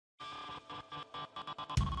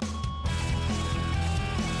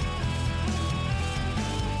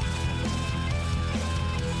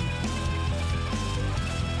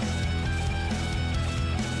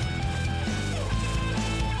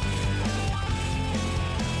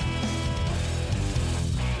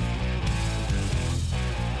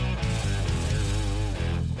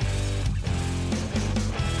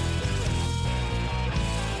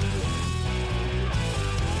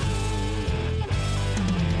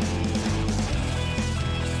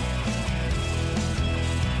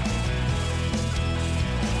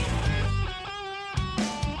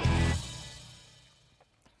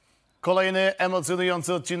Kolejny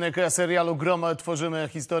emocjonujący odcinek serialu GROM. Tworzymy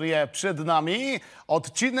historię przed nami.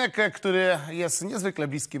 Odcinek, który jest niezwykle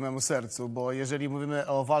bliski memu sercu, bo jeżeli mówimy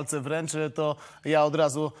o walce wręcz, to ja od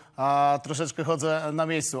razu troszeczkę chodzę na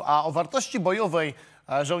miejscu. A o wartości bojowej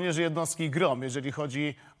żołnierzy jednostki GROM, jeżeli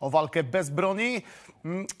chodzi o walkę bez broni,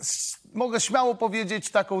 mogę śmiało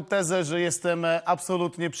powiedzieć taką tezę, że jestem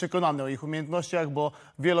absolutnie przekonany o ich umiejętnościach, bo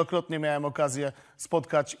wielokrotnie miałem okazję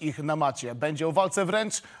spotkać ich na macie. Będzie o walce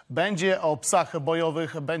wręcz, będzie o psach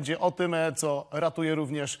bojowych, będzie o tym, co ratuje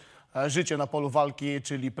również życie na polu walki,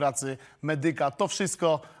 czyli pracy medyka. To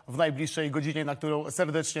wszystko w najbliższej godzinie, na którą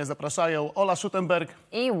serdecznie zapraszają Ola Schutenberg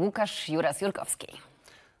i Łukasz Juras-Jurkowski.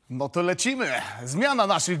 No to lecimy. Zmiana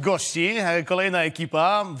naszych gości. Kolejna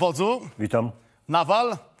ekipa. Wodzu. Witam.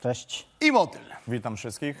 Nawal. Cześć. I Motyl. Witam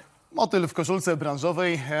wszystkich. Motyl w koszulce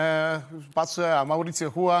branżowej. Patrzę, a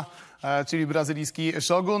Mauricio Hua, czyli brazylijski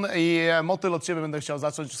szogun. I Motyl, od ciebie będę chciał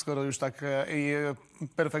zacząć, skoro już tak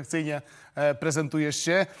perfekcyjnie prezentujesz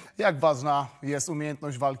się. Jak ważna jest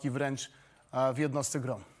umiejętność walki wręcz w jednostce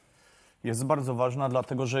GROM? Jest bardzo ważna,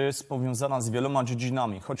 dlatego że jest powiązana z wieloma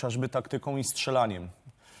dziedzinami, chociażby taktyką i strzelaniem.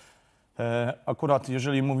 Akurat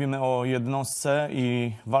jeżeli mówimy o jednostce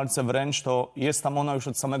i walce wręcz, to jest tam ona już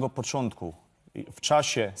od samego początku. W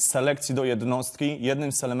czasie selekcji do jednostki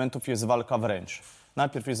jednym z elementów jest walka wręcz.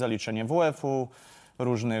 Najpierw jest zaliczenie WF-u,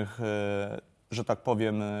 różnych, że tak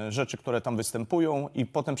powiem, rzeczy, które tam występują i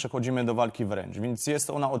potem przechodzimy do walki wręcz. Więc jest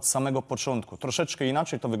ona od samego początku. Troszeczkę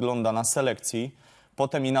inaczej to wygląda na selekcji,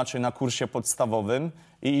 potem inaczej na kursie podstawowym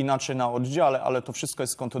i inaczej na oddziale, ale to wszystko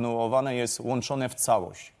jest kontynuowane, jest łączone w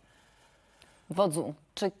całość. Wodzu,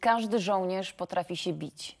 czy każdy żołnierz potrafi się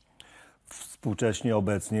bić? Współcześnie,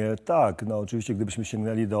 obecnie tak. No oczywiście gdybyśmy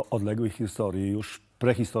sięgnęli do odległych historii, już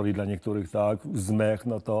prehistorii dla niektórych, tak, zmech,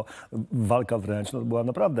 no to walka wręcz była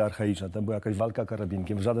naprawdę archaiczna. To była jakaś walka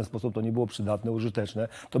karabinkiem. W żaden sposób to nie było przydatne, użyteczne.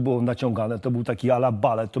 To było naciągane, to był taki ala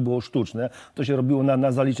balet, to było sztuczne. To się robiło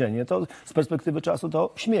na zaliczenie. To z perspektywy czasu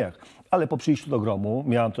to śmiech. Ale po przyjściu do GROM-u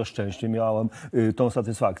miałem to szczęście, miałem tą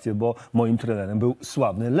satysfakcję, bo moim trenerem był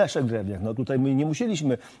sławny Leszek Drewniak. No tutaj my nie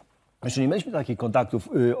musieliśmy... Jeszcze nie mieliśmy takich kontaktów,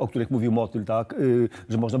 o których mówił Motyl, tak,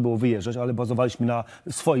 że można było wyjeżdżać, ale bazowaliśmy na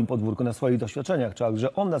swoim podwórku, na swoich doświadczeniach. Tak,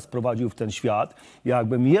 że on nas prowadził w ten świat.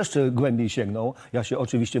 Jakbym jeszcze głębiej sięgnął, ja się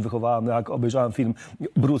oczywiście wychowałem, jak obejrzałem film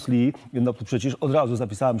Bruce Lee, no to przecież od razu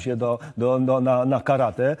zapisałem się na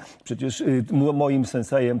karate. Przecież moim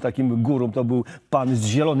sensejem, takim górą to był pan z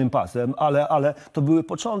zielonym pasem, ale to były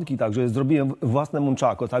początki, także zrobiłem własne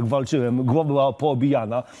munczako, tak, walczyłem, głowa była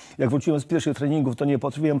poobijana. Jak wróciłem z pierwszych treningów, to nie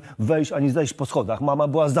potrafiłem wejść ani zejść po schodach. Mama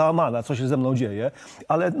była załamana, co się ze mną dzieje,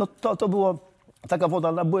 ale no to było taka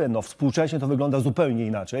woda na młyn. No, współcześnie to wygląda zupełnie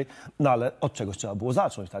inaczej, no ale od czegoś trzeba było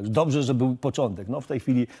zacząć. Tak? Dobrze, że był początek. No, w tej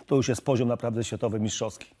chwili to już jest poziom naprawdę światowy,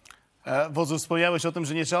 mistrzowski. Wodzu, wspomniałeś o tym,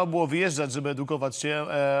 że nie trzeba było wyjeżdżać, żeby edukować się,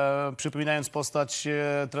 przypominając postać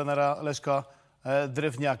trenera Leszka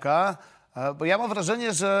Drewniaka. Bo ja mam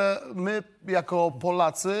wrażenie, że my jako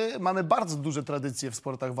Polacy mamy bardzo duże tradycje w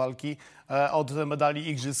sportach walki. Od medali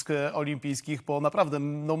Igrzysk Olimpijskich po naprawdę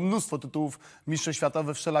mnóstwo tytułów mistrzostw świata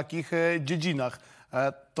we wszelakich dziedzinach.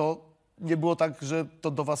 To nie było tak, że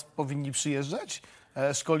to do was powinni przyjeżdżać?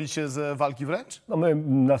 Szkolić się z walki wręcz? No my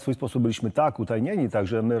na swój sposób byliśmy tak utajnieni,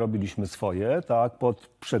 także my robiliśmy swoje, tak, pod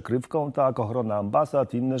przykrywką, tak, ochrona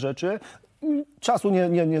ambasad, inne rzeczy. Czasu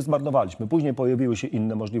nie zmarnowaliśmy. Później pojawiły się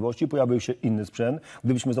inne możliwości, pojawił się inny sprzęt.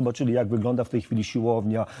 Gdybyśmy zobaczyli, jak wygląda w tej chwili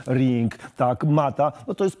siłownia, ring, tak, mata,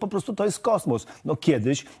 no to jest po prostu, to jest kosmos. No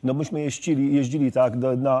kiedyś, no myśmy jeździli tak,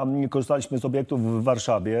 korzystaliśmy z obiektów w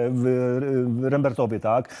Warszawie, w Rembertowie,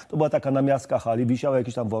 tak. To była taka namiastka hali, wisiały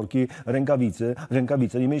jakieś tam worki,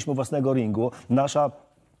 rękawice. Nie mieliśmy własnego ringu. Nasza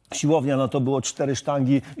siłownia, no to było 4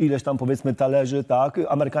 sztangi, ileś tam powiedzmy talerzy, tak.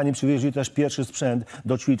 Amerykanie przywieźli też pierwszy sprzęt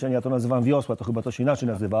do ćwiczeń, ja to nazywam wiosła, to chyba to się inaczej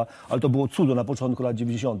nazywa, ale to było cudo na początku lat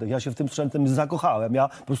 90. Ja się w tym sprzętem zakochałem. Ja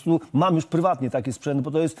po prostu mam już prywatnie taki sprzęt,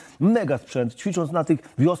 bo to jest mega sprzęt. Ćwicząc na tych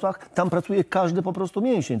wiosłach, tam pracuje każdy po prostu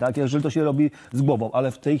mięsień, tak, jeżeli to się robi z głową,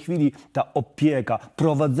 ale w tej chwili ta opieka,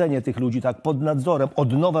 prowadzenie tych ludzi, tak, pod nadzorem,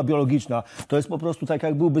 odnowa biologiczna, to jest po prostu tak,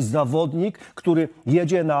 jak byłby zawodnik, który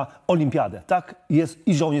jedzie na olimpiadę, tak, jest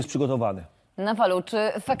i żołnierz przygotowany. Nawalu,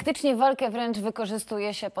 czy faktycznie walkę wręcz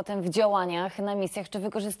wykorzystuje się potem w działaniach, na misjach? Czy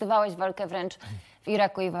wykorzystywałeś walkę wręcz w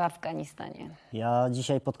Iraku i w Afganistanie? Ja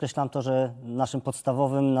dzisiaj podkreślam to, że naszym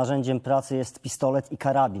podstawowym narzędziem pracy jest pistolet i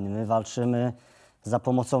karabin. My walczymy za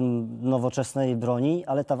pomocą nowoczesnej broni,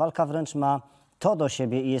 ale ta walka wręcz ma to do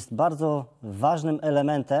siebie i jest bardzo ważnym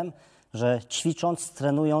elementem, że ćwicząc,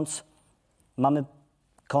 trenując mamy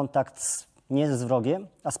kontakt z nie z wrogiem,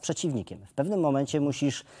 a z przeciwnikiem. W pewnym momencie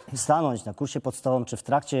musisz stanąć na kursie podstawowym, czy w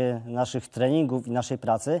trakcie naszych treningów i naszej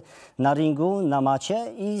pracy, na ringu, na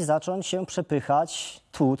macie i zacząć się przepychać,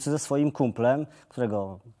 tłuc ze swoim kumplem,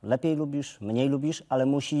 którego lepiej lubisz, mniej lubisz, ale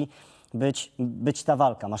musi być ta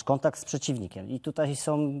walka, masz kontakt z przeciwnikiem. I tutaj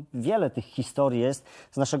są wiele tych historii jest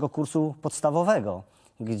z naszego kursu podstawowego,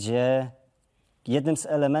 gdzie jednym z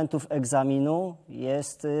elementów egzaminu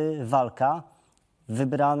jest walka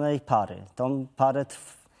wybranej pary. Tą parę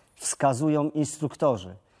wskazują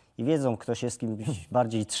instruktorzy i wiedzą, kto się z kimś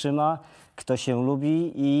bardziej trzyma, kto się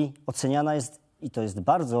lubi i oceniana jest, i to jest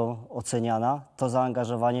bardzo oceniana, to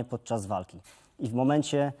zaangażowanie podczas walki. I w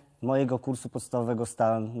momencie mojego kursu podstawowego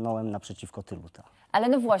stanąłem naprzeciwko Tyluta. Ale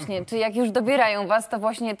no właśnie, czy jak już dobierają was, to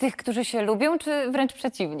właśnie tych, którzy się lubią, czy wręcz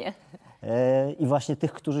przeciwnie? I właśnie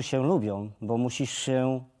tych, którzy się lubią, bo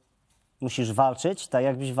musisz walczyć, tak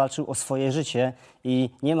jakbyś walczył o swoje życie i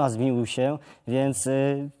nie ma zmiłuj się, więc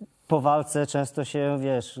po walce często się,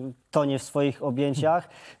 wiesz, tonie w swoich objęciach,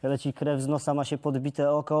 leci krew z nosa, ma się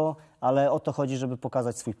podbite oko, ale o to chodzi, żeby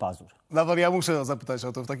pokazać swój pazur. Nawal, ja muszę zapytać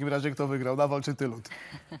o to w takim razie, kto wygrał, Nawal czy Tylut?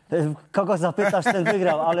 Kogo zapytasz, ten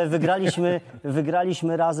wygrał, ale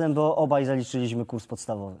wygraliśmy razem, bo obaj zaliczyliśmy kurs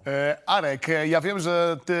podstawowy. Arek, ja wiem,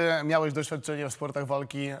 że ty miałeś doświadczenie w sportach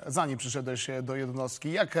walki, zanim przyszedłeś do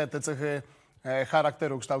jednostki. Jak te cechy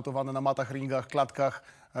charakteru kształtowane na matach, ringach, klatkach,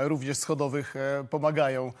 również schodowych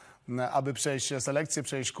pomagają, aby przejść selekcję,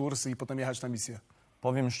 przejść kurs i potem jechać na misję?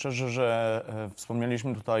 Powiem szczerze, że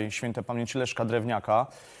wspomnieliśmy tutaj świętej pamięci Leszka Drewniaka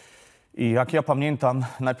i jak ja pamiętam,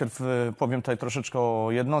 najpierw powiem tutaj troszeczkę o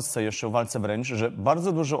jednostce, jeszcze o walce wręcz, że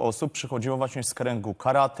bardzo dużo osób przychodziło właśnie z kręgu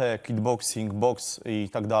karate, kickboxing, boks i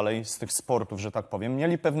tak dalej, z tych sportów, że tak powiem.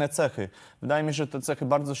 Mieli pewne cechy. Wydaje mi się, że te cechy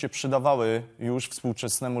bardzo się przydawały już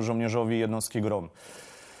współczesnemu żołnierzowi jednostki GROM.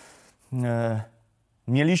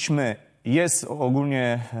 Jest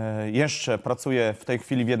ogólnie jeszcze, pracuje w tej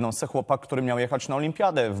chwili w jednostce chłopak, który miał jechać na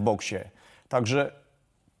olimpiadę w boksie. Także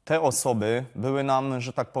te osoby były nam,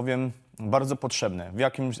 że tak powiem, bardzo potrzebne.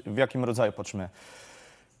 W jakim rodzaju potrzebne?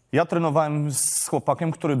 Ja trenowałem z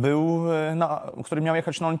chłopakiem, który miał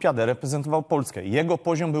jechać na olimpiadę, reprezentował Polskę. Jego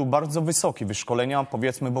poziom był bardzo wysoki wyszkolenia,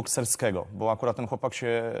 powiedzmy, bokserskiego, bo akurat ten chłopak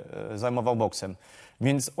się zajmował boksem.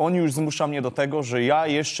 Więc on już zmusza mnie do tego, że ja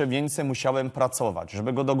jeszcze więcej musiałem pracować,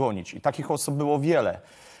 żeby go dogonić. I takich osób było wiele.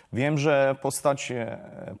 Wiem, że postać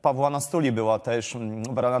Pawła Nastuli była też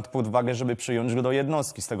brana pod uwagę, żeby przyjąć go do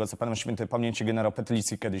jednostki. Z tego, co pamiętam, świętej pamięci generał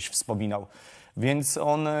Petlicy kiedyś wspominał. Więc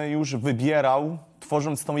on już wybierał,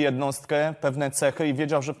 tworząc tą jednostkę, pewne cechy i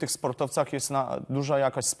wiedział, że w tych sportowcach jest duża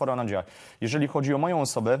jakaś spora nadzieja. Jeżeli chodzi o moją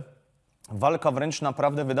osobę, walka wręcz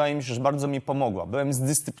naprawdę wydaje mi się, że bardzo mi pomogła. Byłem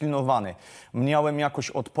zdyscyplinowany. Miałem jakąś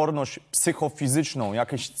odporność psychofizyczną,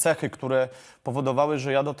 jakieś cechy, które powodowały,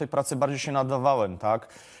 że ja do tej pracy bardziej się nadawałem, tak?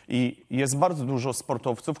 I jest bardzo dużo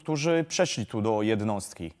sportowców, którzy przeszli tu do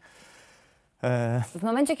jednostki. W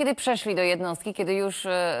momencie, kiedy przeszli do jednostki, kiedy już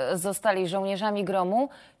zostali żołnierzami GROM-u,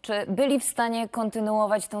 czy byli w stanie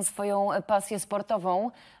kontynuować tą swoją pasję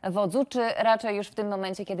sportową wodzu, czy raczej już w tym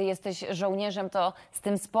momencie, kiedy jesteś żołnierzem, to z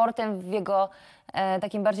tym sportem w jego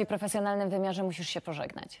takim bardziej profesjonalnym wymiarze musisz się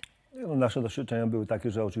pożegnać? No, nasze doświadczenia były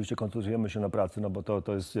takie, że oczywiście koncentrujemy się na pracy, no bo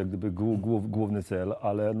to jest jak gdyby główny cel,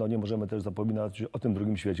 ale no nie możemy też zapominać o tym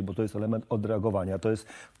drugim świecie, bo to jest element odreagowania, to jest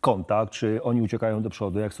kontakt, czy oni uciekają do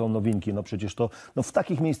przodu, jak są nowinki, no przecież to no w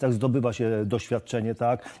takich miejscach zdobywa się doświadczenie,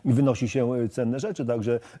 tak, i wynosi się cenne rzeczy,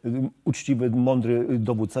 także uczciwy, mądry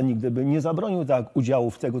dowódca nigdy by nie zabronił tak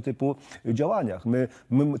udziału w tego typu działaniach. My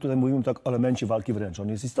tutaj mówimy tak o elemencie walki wręcz, on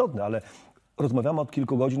jest istotny, ale rozmawiamy od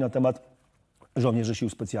kilku godzin na temat żołnierzy sił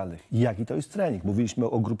specjalnych. Jaki to jest trening? Mówiliśmy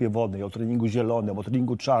o grupie wodnej, o treningu zielonym, o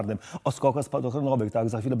treningu czarnym, o skokach spadochronowych, tak?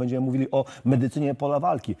 Za chwilę będziemy mówili o medycynie pola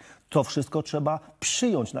walki. To wszystko trzeba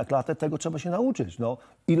przyjąć na klatę, tego trzeba się nauczyć. No,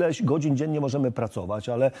 ileś godzin dziennie możemy pracować,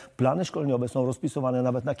 ale plany szkoleniowe są rozpisywane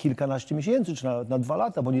nawet na kilkanaście miesięcy, czy na 2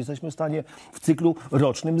 lata, bo nie jesteśmy w stanie w cyklu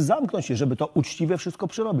rocznym zamknąć się, żeby to uczciwie wszystko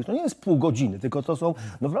przerobić. To nie jest pół godziny, tylko to są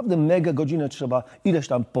naprawdę mega godziny, trzeba ileś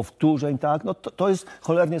tam powtórzeń, tak? No to jest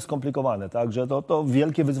cholernie skomplikowane, także to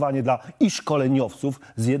wielkie wyzwanie dla i szkoleniowców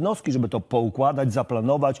z jednostki, żeby to poukładać,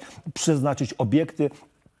 zaplanować, przeznaczyć obiekty,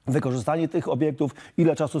 wykorzystanie tych obiektów,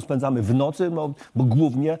 ile czasu spędzamy w nocy, no, bo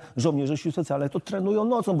głównie żołnierze sił specjalnych to trenują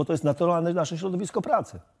nocą, bo to jest naturalne nasze środowisko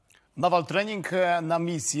pracy. Nawal, trening na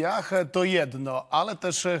misjach to jedno, ale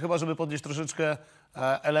też chyba, żeby podnieść troszeczkę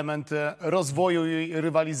element rozwoju i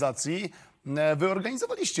rywalizacji, wy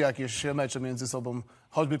organizowaliście jakieś mecze między sobą,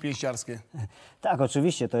 choćby pięściarskie? Tak,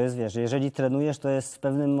 oczywiście, to jest, wiesz, jeżeli trenujesz, to jest w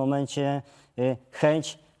pewnym momencie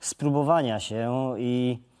chęć spróbowania się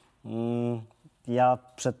i Ja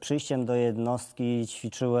przed przyjściem do jednostki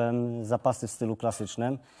ćwiczyłem zapasy w stylu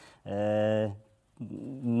klasycznym.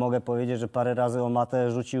 Mogę powiedzieć, że parę razy o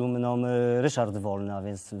matę rzucił mną Ryszard Wolny, a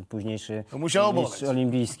więc późniejszy To musiało boleć. mistrz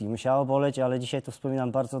olimpijski. Musiało boleć, ale dzisiaj to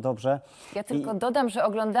wspominam bardzo dobrze. Ja tylko dodam, że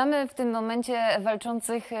oglądamy w tym momencie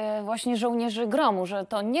walczących właśnie żołnierzy gromu, że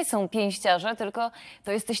to nie są pięściarze, tylko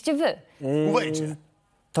to jesteście wy. Uwejcie.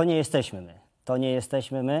 To nie jesteśmy my. To nie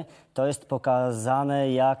jesteśmy my. To jest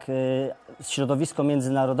pokazane, jak środowisko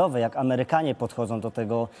międzynarodowe, jak Amerykanie podchodzą do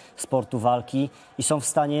tego sportu walki i są w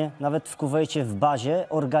stanie nawet w Kuwejcie w bazie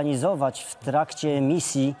organizować w trakcie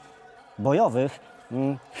misji bojowych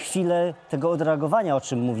chwilę tego odreagowania, o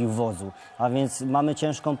czym mówił wodzu. A więc mamy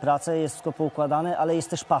ciężką pracę, jest wszystko poukładane, ale jest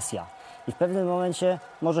też pasja. I w pewnym momencie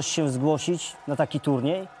możesz się zgłosić na taki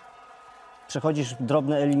turniej, przechodzisz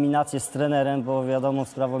drobne eliminacje z trenerem, bo wiadomo,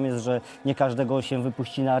 sprawą jest, że nie każdego się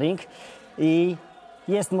wypuści na ring i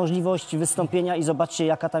jest możliwość wystąpienia i zobaczcie,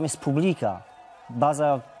 jaka tam jest publika.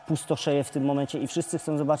 Baza pustoszeje w tym momencie i wszyscy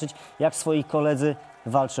chcą zobaczyć, jak swoi koledzy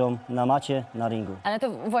walczą na macie, na ringu. Ale to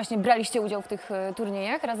właśnie braliście udział w tych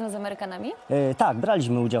turniejach razem z Amerykanami? Tak,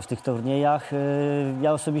 braliśmy udział w tych turniejach.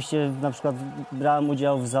 Ja osobiście na przykład brałem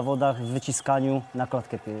udział w zawodach w wyciskaniu na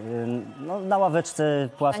klatkę, no, na ławeczce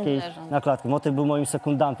płaskiej na klatkę. Motyl był moim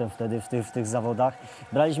sekundantem wtedy w tych zawodach.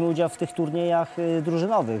 Braliśmy udział w tych turniejach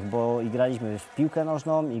drużynowych, bo i graliśmy w piłkę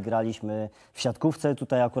nożną, i graliśmy w siatkówce.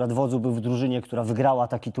 Tutaj akurat wodzu był w drużynie, która wygrała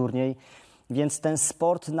taki turniej. Więc ten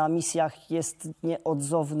sport na misjach jest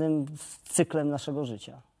nieodzownym cyklem naszego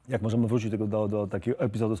życia. Jak możemy wrócić do takiego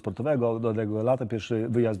epizodu sportowego, do tego lata, pierwszy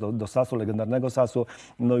wyjazd do SAS-u, legendarnego SAS-u,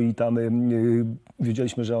 no i tam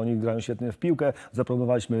wiedzieliśmy, że oni grają świetnie w piłkę,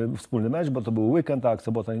 zaproponowaliśmy wspólny mecz, bo to był weekend, tak,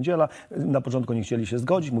 sobota, niedziela. Na początku nie chcieli się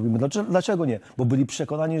zgodzić, mówimy, dlaczego nie? Bo byli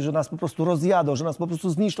przekonani, że nas po prostu rozjadą, że nas po prostu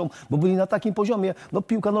zniszczą, bo byli na takim poziomie, no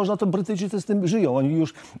piłka nożna, to Brytyjczycy z tym żyją, oni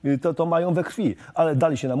już to mają we krwi, ale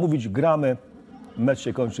dali się namówić, gramy. Mecz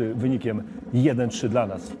się kończy wynikiem 1-3 dla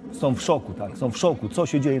nas. Są w szoku, tak? Są w szoku. Co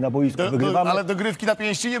się dzieje na boisku? Wygrywamy. Ale dogrywki na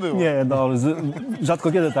pięści nie było. Nie, no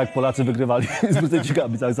rzadko kiedy tak Polacy wygrywali z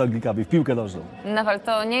Brytyjczykami, z Anglikami w piłkę nożną. Nawal,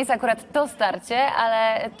 to nie jest akurat to starcie,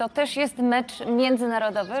 ale to też jest mecz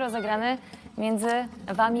międzynarodowy rozegrany między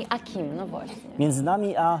wami a kim? No właśnie. Między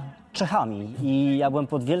nami a Czechami. I ja byłem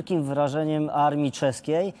pod wielkim wrażeniem armii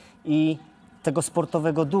czeskiej i tego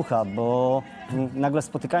sportowego ducha, bo nagle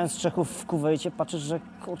spotykając Czechów w Kuwejcie patrzysz, że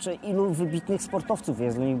kurczę, ilu wybitnych sportowców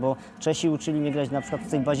jest u nich, bo Czesi uczyli mnie grać na przykład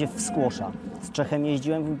w tej bazie w squasha. Z Czechem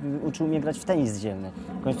jeździłem, uczył mnie grać w tenis ziemny.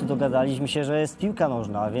 W końcu dogadaliśmy się, że jest piłka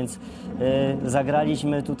nożna, a więc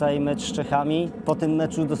zagraliśmy tutaj mecz z Czechami. Po tym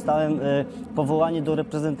meczu dostałem powołanie do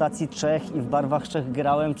reprezentacji Czech i w barwach Czech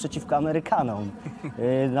grałem przeciwko Amerykanom.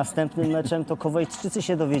 Następnym meczem to Kuwejczycy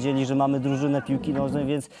się dowiedzieli, że mamy drużynę piłki nożnej,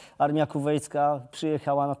 więc armia kuwejska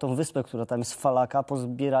przyjechała na tą wyspę, która tam jest Falaka,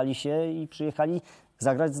 pozbierali się i przyjechali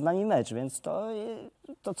zagrać z nami mecz, więc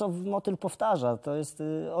to co Motyl powtarza, to jest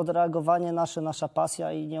odreagowanie nasze, nasza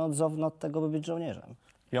pasja i nieodzowne od tego, by być żołnierzem.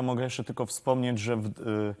 Ja mogę jeszcze tylko wspomnieć, że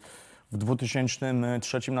w 2003 na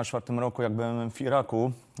 2004 roku, jak byłem w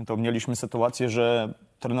Iraku, to mieliśmy sytuację, że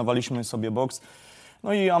trenowaliśmy sobie boks.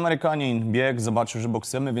 No i Amerykanin biegł, zobaczył, że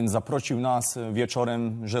boksujemy, więc zaprosił nas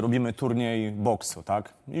wieczorem, że robimy turniej boksu,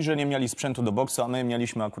 tak? I że nie mieli sprzętu do boksu, a my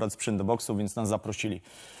mieliśmy akurat sprzęt do boksu, więc nas zaprosili.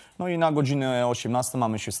 No i na godzinę 18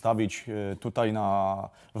 mamy się stawić tutaj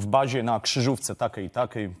w bazie na krzyżówce takiej i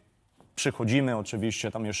takiej. Przychodzimy,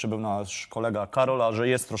 oczywiście, tam jeszcze był nasz kolega Karol, a że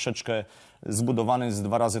jest troszeczkę zbudowany z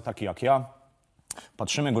 2 razy taki jak ja.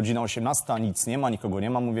 Patrzymy, godzina 18, a nic nie ma, nikogo nie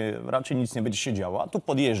ma. Mówię, raczej nic nie będzie się działo. A tu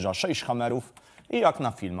podjeżdża 6 hamerów i jak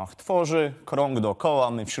na filmach. Tworzy krąg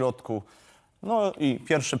dookoła, my w środku. No i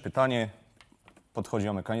pierwsze pytanie, podchodzi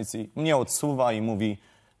Amerykaniec i mnie odsuwa i mówi,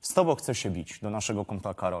 z tobą chcę się bić, do naszego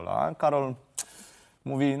kumpla Karola. A Karol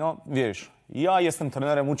mówi, no wiesz, ja jestem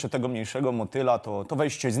trenerem, uczę tego mniejszego motyla, to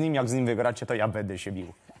weźcie z nim, jak z nim wygracie, to ja będę się bił.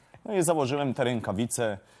 No i założyłem te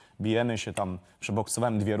rękawice, bijemy się tam,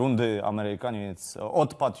 przeboksowałem 2 rundy, Amerykaniec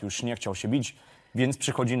odpadł, już nie chciał się bić, więc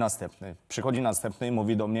przychodzi następny. Przychodzi następny i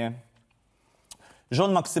mówi do mnie, że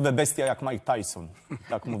on ma ksywę bestia jak Mike Tyson.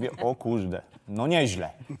 Tak mówię, o kurde, no nieźle.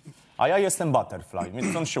 A ja jestem Butterfly,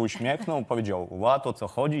 więc on się uśmiechnął, powiedział, to co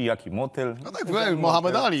chodzi, jaki motyl. No tak,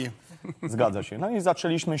 Mohamed Ali. Zgadza się. No i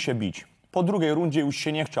zaczęliśmy się bić. Po drugiej rundzie już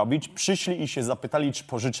się nie chciał bić. Przyszli i się zapytali, czy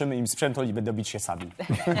pożyczymy im sprzęt, i będą bić się sami.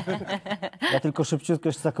 Ja tylko szybciutko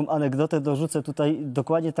jeszcze taką anegdotę dorzucę tutaj,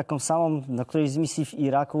 dokładnie taką samą, na którejś z misji w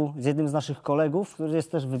Iraku, z jednym z naszych kolegów, który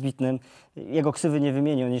jest też wybitnym. Jego ksywy nie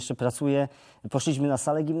wymienię, on jeszcze pracuje. Poszliśmy na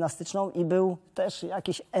salę gimnastyczną i był też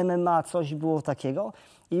jakieś MMA, coś było takiego.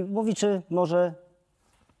 I mówi, czy może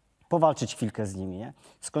powalczyć chwilkę z nimi. Nie?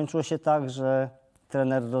 Skończyło się tak, że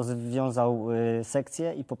trener rozwiązał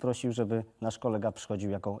sekcję i poprosił, żeby nasz kolega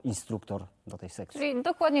przychodził jako instruktor do tej sekcji. Czyli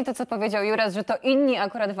dokładnie to, co powiedział Juras, że to inni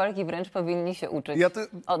akurat walki wręcz powinni się uczyć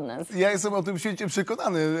od nas. Ja jestem o tym święcie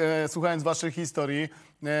przekonany, słuchając waszych historii.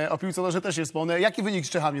 O piłce nożnej też się wspomnę. Jaki wynik z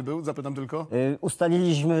Czechami był? Zapytam tylko.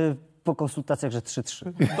 Ustaliliśmy po konsultacjach, że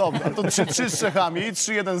 3-3. Dobra, to 3-3 z Czechami,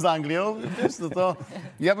 3-1 z Anglią. Wiesz, no to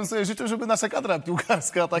ja bym sobie życzył, żeby nasza kadra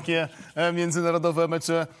piłkarska takie międzynarodowe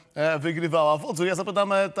mecze wygrywała. Wodzu, ja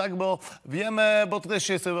zapytam tak, bo wiemy, bo to też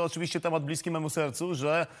jest oczywiście temat bliski memu sercu,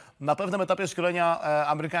 że na pewnym etapie szkolenia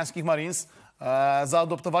amerykańskich Marines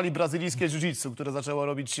zaadoptowali brazylijskie jiu-jitsu, które zaczęło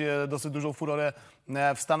robić dosyć dużą furorę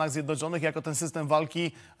w Stanach Zjednoczonych jako ten system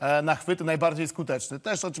walki na chwyty najbardziej skuteczny.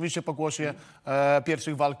 Też oczywiście pokłosie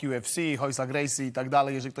pierwszych walk UFC, Royce'a Gracie i tak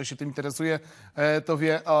dalej. Jeżeli ktoś się tym interesuje, to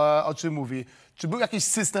wie o czym mówi. Czy był jakiś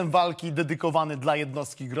system walki dedykowany dla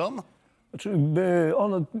jednostki GROM? Znaczy,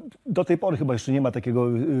 on do tej pory chyba jeszcze nie ma takiego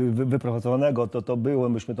wypracowanego, to było,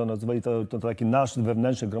 myśmy to nazywali, to taki nasz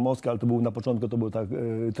wewnętrzny gromowski, ale to był na początku, to były tak,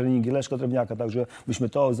 treningi Leszka Drewniaka, także myśmy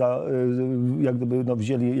to jak gdyby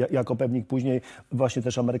wzięli jako pewnik. Później właśnie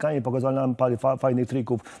też Amerykanie pokazali nam parę fajnych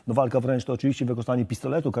trików. No, walka wręcz to oczywiście wykorzystanie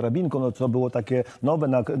pistoletu, karabinku, no, co było takie nowe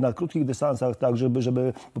na krótkich dystansach, tak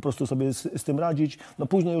żeby po prostu sobie z tym radzić. No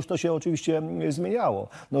później już to się oczywiście zmieniało.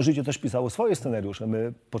 No życie też pisało swoje scenariusze.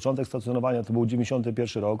 My początek stacjonowania to był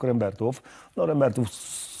 91 rok, Rembertów. No Rembertów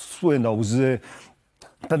słynął z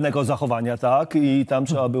pewnego zachowania, tak, i tam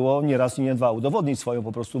trzeba było nie raz i nie dwa udowodnić swoją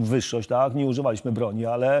po prostu wyższość, tak, nie używaliśmy broni,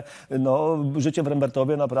 ale no, życie w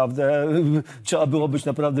Rembertowie naprawdę trzeba było być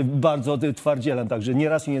naprawdę bardzo twardzielem, także nie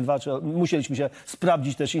raz i nie dwa musieliśmy się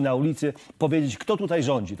sprawdzić też i na ulicy, powiedzieć, kto tutaj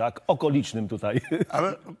rządzi, tak, okolicznym tutaj.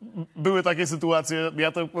 Ale były takie sytuacje,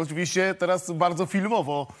 ja to oczywiście teraz bardzo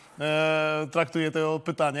filmowo traktuję to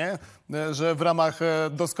pytanie, że w ramach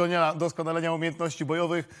doskonalenia umiejętności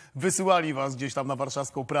bojowych wysyłali was gdzieś tam na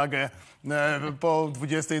warszawską Pragę po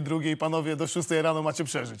 22, panowie, do 6 rano macie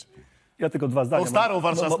przeżyć. Ja tylko dwa zdania. O starą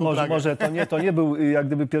warszawską Pragę. Może to nie był jak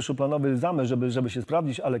gdyby pierwszoplanowy zamysł, żeby się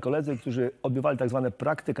sprawdzić, ale koledzy, którzy odbywali tak zwane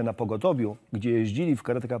praktykę na pogotowiu, gdzie jeździli w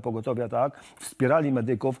karetkach pogotowia, tak, wspierali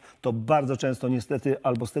medyków, to bardzo często niestety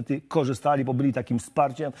albo stety korzystali, bo byli takim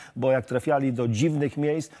wsparciem, bo jak trafiali do dziwnych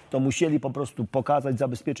miejsc, to musieli po prostu pokazać,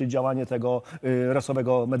 zabezpieczyć działanie tego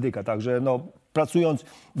rasowego medyka. Także no, pracując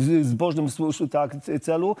w zbożnym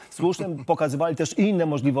celu, słusznym, pokazywali też inne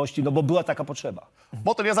możliwości, no bo była taka potrzeba.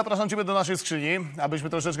 Motel, ja zapraszam ciebie do naszej skrzyni, abyśmy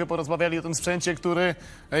troszeczkę porozmawiali o tym sprzęcie, który,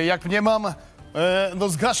 jak mniemam, no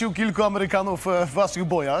zgasił kilku Amerykanów w waszych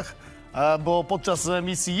bojach, bo podczas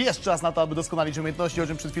misji jest czas na to, aby doskonalić umiejętności, o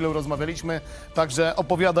czym przed chwilą rozmawialiśmy. Także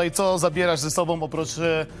opowiadaj, co zabierasz ze sobą oprócz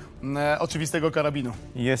oczywistego karabinu.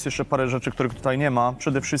 Jest jeszcze parę rzeczy, których tutaj nie ma.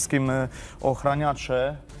 Przede wszystkim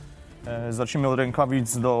ochraniacze. Zacznijmy od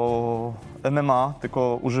rękawic do MMA,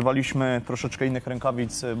 tylko używaliśmy troszeczkę innych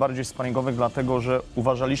rękawic, bardziej sparingowych, dlatego że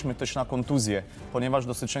uważaliśmy też na kontuzję, ponieważ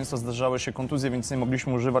dosyć często zdarzały się kontuzje, więc nie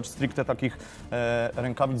mogliśmy używać stricte takich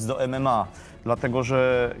rękawic do MMA, dlatego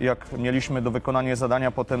że jak mieliśmy do wykonania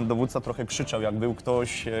zadania, potem dowódca trochę krzyczał, jak był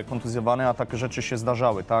ktoś kontuzjowany, a takie rzeczy się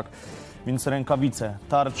zdarzały, tak? Więc rękawice,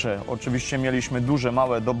 tarcze, oczywiście mieliśmy duże,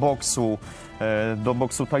 małe do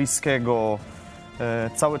boksu tajskiego.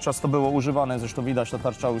 Cały czas to było używane, zresztą widać, ta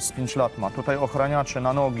tarcza już z 5 lat ma. Tutaj ochraniacze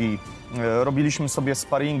na nogi, robiliśmy sobie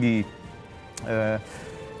sparingi.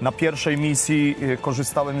 Na pierwszej misji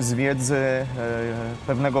korzystałem z wiedzy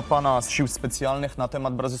pewnego pana z sił specjalnych na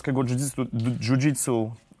temat brazylijskiego jiu-jitsu,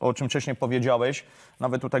 o czym wcześniej powiedziałeś.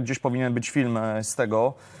 Nawet tutaj gdzieś powinien być film z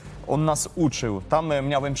tego. On nas uczył. Tam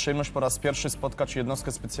miałem przyjemność po raz pierwszy spotkać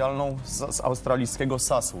jednostkę specjalną z australijskiego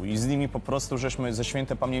SAS-u i z nimi po prostu żeśmy ze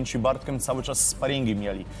świętej pamięci Bartkiem cały czas sparingi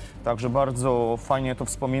mieli. Także bardzo fajnie to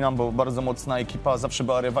wspominam, bo bardzo mocna ekipa, zawsze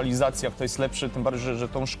była rywalizacja, kto jest lepszy, tym bardziej, że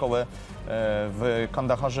tą szkołę w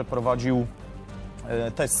Kandaharze prowadził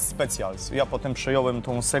test Specials. Ja potem przejąłem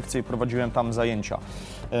tą sekcję i prowadziłem tam zajęcia.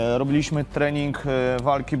 Robiliśmy trening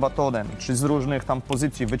walki batonem, czy z różnych tam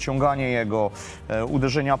pozycji, wyciąganie jego,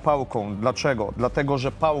 uderzenia pałką. Dlaczego? Dlatego,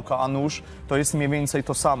 że pałka a nóż to jest mniej więcej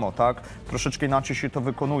to samo, tak? Troszeczkę inaczej się to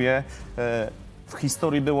wykonuje. W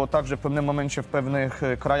historii było tak, że w pewnym momencie w pewnych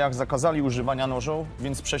krajach zakazali używania nożów,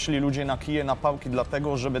 więc przeszli ludzie na kije, na pałki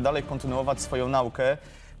dlatego, żeby dalej kontynuować swoją naukę.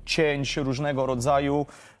 Cięć różnego rodzaju,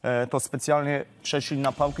 to specjalnie przeszli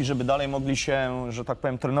na pałki, żeby dalej mogli się, że tak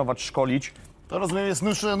powiem, trenować, szkolić. To rozumiem, jest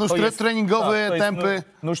nóż treningowy, tak, tempy.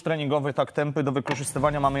 Nóż treningowy, tak, tempy do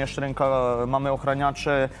wykorzystywania. Mamy jeszcze mamy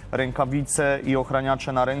ochraniacze, rękawice i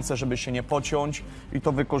ochraniacze na ręce, żeby się nie pociąć i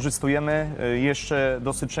to wykorzystujemy. Jeszcze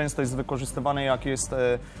dosyć często jest wykorzystywane, jak jest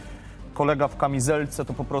kolega w kamizelce,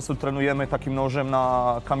 to po prostu trenujemy takim nożem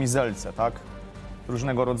na kamizelce, tak?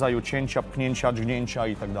 Różnego rodzaju cięcia, pchnięcia, dźgnięcia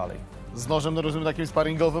i tak dalej. Z nożem, no rozumiem, takim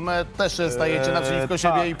sparingowym też stajecie naprzeciwko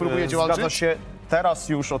siebie i próbujecie walczyć? Zgadza się. Teraz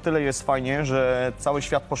już o tyle jest fajnie, że cały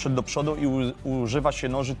świat poszedł do przodu i używa się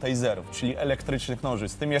noży taserów, czyli elektrycznych noży.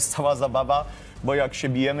 Z tym jest cała zabawa, bo jak się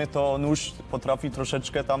bijemy, to nóż potrafi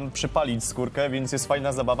troszeczkę tam przypalić skórkę, więc jest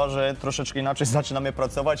fajna zabawa, że troszeczkę inaczej zaczynamy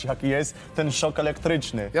pracować, jaki jest ten szok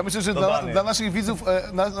elektryczny. Ja myślę, że dla naszych widzów,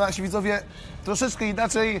 nasi widzowie troszeczkę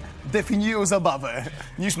inaczej definiują zabawę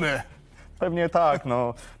niż my. Pewnie tak,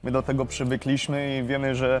 no. My do tego przywykliśmy i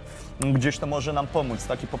wiemy, że gdzieś to może nam pomóc.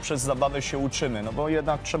 Tak i poprzez zabawę się uczymy, no bo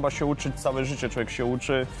jednak trzeba się uczyć całe życie. Człowiek się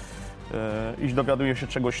uczy i dowiaduje się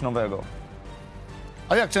czegoś nowego.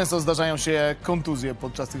 A jak często zdarzają się kontuzje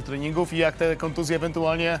podczas tych treningów i jak te kontuzje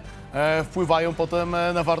ewentualnie wpływają potem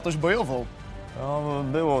na wartość bojową? No,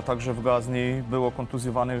 było także w Gazni, było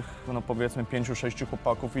kontuzjowanych, no powiedzmy 5-6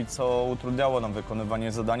 chłopaków i co utrudniało nam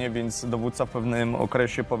wykonywanie zadania, więc dowódca w pewnym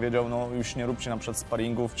okresie powiedział, no już nie róbcie na przykład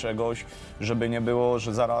sparingów, czegoś, żeby nie było,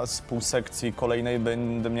 że zaraz pół sekcji kolejnej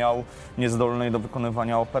będę miał niezdolnej do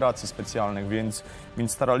wykonywania operacji specjalnych, więc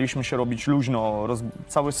staraliśmy się robić luźno,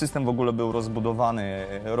 cały system w ogóle był rozbudowany,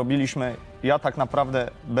 robiliśmy, ja tak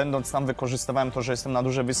naprawdę będąc tam wykorzystywałem to, że jestem na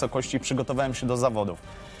dużej wysokości i przygotowałem się do zawodów.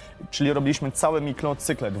 Czyli robiliśmy całe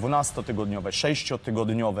mikrocykle 12-tygodniowe,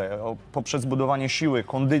 6-tygodniowe, poprzez budowanie siły,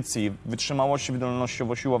 kondycji, wytrzymałości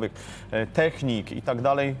wydolnościowo-siłowych, technik i tak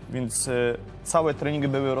dalej, więc całe treningi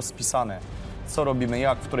były rozpisane. Co robimy,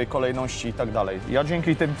 jak, w której kolejności i tak dalej. Ja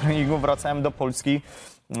dzięki tym treningom wracałem do Polski.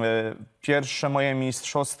 Pierwsze moje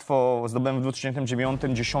mistrzostwo zdobyłem w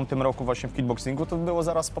 2009-2010 roku właśnie w kickboxingu, to było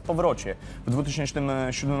zaraz po powrocie. W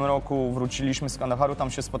 2007 roku wróciliśmy z Kandaharu,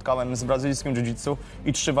 tam się spotkałem z brazylijskim jiu-jitsu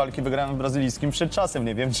i 3 walki wygrałem w brazylijskim przed czasem.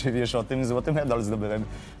 Nie wiem, czy wiesz o tym, złoty medal zdobyłem.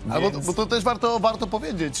 Więc... Bo to też warto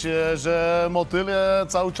powiedzieć, że Motyl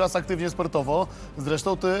cały czas aktywnie sportowo.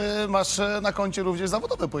 Zresztą ty masz na koncie również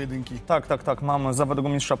zawodowe pojedynki. Tak. Mam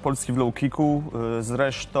zawodowego mistrza Polski w low kicku.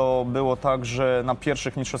 Zresztą było tak, że na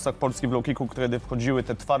pierwszych mistrzostwach Polski w low kicku, kiedy wchodziły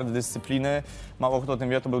te twarde dyscypliny, mało kto o tym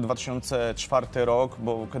wie, to był 2004 rok,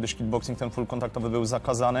 bo kiedyś kickboxing ten full kontaktowy był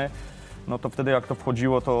zakazany. No to wtedy jak to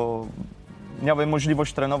wchodziło, to miałem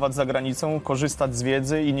możliwość trenować za granicą, korzystać z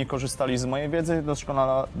wiedzy, inni korzystali z mojej wiedzy,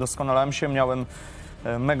 doskonalałem się, miałem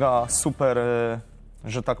mega super,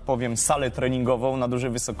 że tak powiem, salę treningową na dużej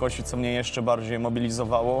wysokości, co mnie jeszcze bardziej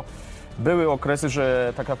mobilizowało. Były okresy,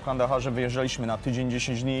 że tak jak w Kandaharze wyjeżdżaliśmy na tydzień,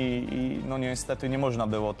 10 dni i no niestety nie można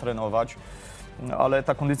było trenować, ale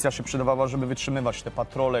ta kondycja się przydawała, żeby wytrzymywać te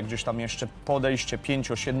patrole, gdzieś tam jeszcze podejście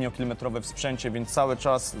 5-7 kilometrowe w sprzęcie, więc cały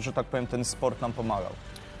czas, że tak powiem, ten sport nam pomagał.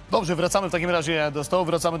 Dobrze, wracamy w takim razie do stołu,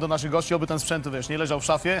 wracamy do naszych gości, oby ten sprzęt, wiesz, nie leżał w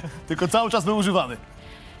szafie, tylko cały czas był używany.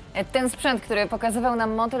 Ten sprzęt, który pokazywał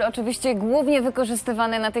nam Motyl, oczywiście głównie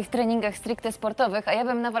wykorzystywany na tych treningach stricte sportowych, a ja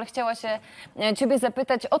bym, Nawal, chciała się ciebie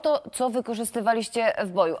zapytać o to, co wykorzystywaliście w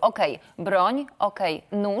boju. Okej, broń,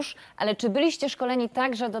 nóż, ale czy byliście szkoleni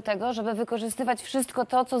także do tego, żeby wykorzystywać wszystko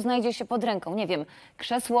to, co znajdzie się pod ręką? Nie wiem,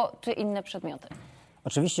 krzesło czy inne przedmioty?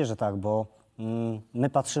 Oczywiście, że tak, bo my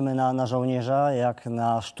patrzymy na żołnierza jak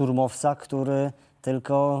na szturmowca, który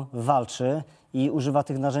tylko walczy i używa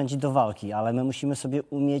tych narzędzi do walki, ale my musimy sobie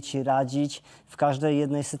umieć radzić w każdej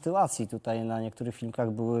jednej sytuacji. Tutaj na niektórych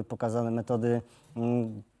filmikach były pokazane metody,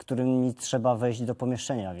 którymi trzeba wejść do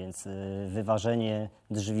pomieszczenia, więc wyważenie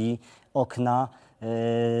drzwi, okna,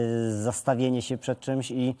 zastawienie się przed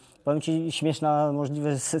czymś i powiem ci, śmieszna możliwa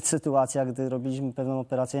sytuacja, gdy robiliśmy pewną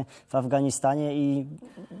operację w Afganistanie i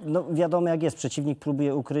no, wiadomo jak jest, przeciwnik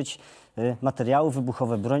próbuje ukryć materiały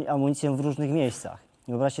wybuchowe, broń, amunicję w różnych miejscach.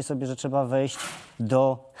 Wyobraźcie sobie, że trzeba wejść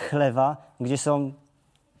do chlewa, gdzie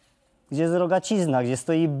jest rogacizna, gdzie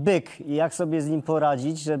stoi byk i jak sobie z nim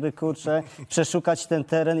poradzić, żeby, kurczę, przeszukać ten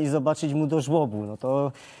teren i zobaczyć mu do żłobu. No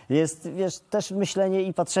to jest, wiesz, też myślenie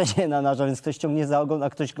i patrzenie na narzędzia, więc ktoś ciągnie za ogon, a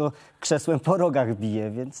ktoś go krzesłem po rogach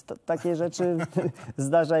bije, więc takie rzeczy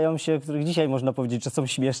zdarzają się, których dzisiaj można powiedzieć, że są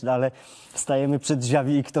śmieszne, ale stajemy przed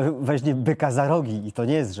drzwiami i kto weźmie byka za rogi i to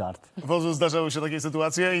nie jest żart. Wodzu, zdarzały się takie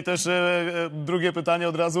sytuacje i też drugie pytanie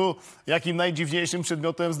od razu, jakim najdziwniejszym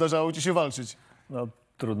przedmiotem zdarzało ci się walczyć? No,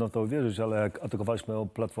 trudno w to uwierzyć, ale jak atakowaliśmy o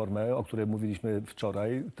platformę, o której mówiliśmy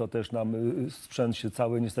wczoraj, to też nam sprzęt się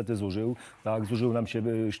cały niestety zużył. Tak, zużył nam się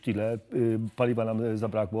sztile, paliwa nam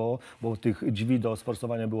zabrakło, bo tych drzwi do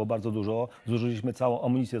sforsowania było bardzo dużo. Zużyliśmy całą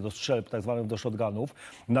amunicję do strzelb, tak zwanych do shotgunów.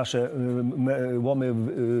 Nasze łomy,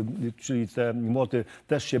 czyli te młoty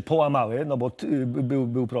też się połamały, no bo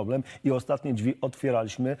był problem i ostatnie drzwi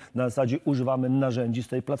otwieraliśmy. Na zasadzie używamy narzędzi z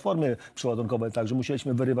tej platformy przeładunkowej, także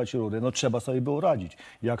musieliśmy wyrywać rury. No trzeba sobie było radzić.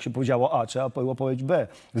 Jak się powiedziało A, trzeba było powiedzieć B.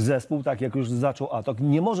 Zespół, tak jak już zaczął atak,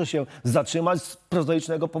 nie może się zatrzymać z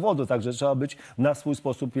prozaicznego powodu, także trzeba być na swój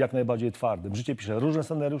sposób jak najbardziej twardym. Życie pisze różne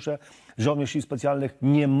scenariusze, żołnierz sił specjalnych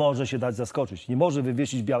nie może się dać zaskoczyć, nie może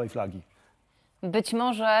wywiesić białej flagi. Być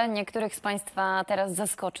może niektórych z Państwa teraz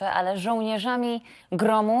zaskoczę, ale żołnierzami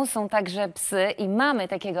gromu są także psy i mamy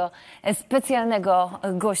takiego specjalnego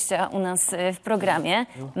gościa u nas w programie.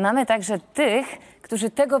 Mamy także tych, którzy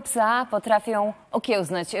tego psa potrafią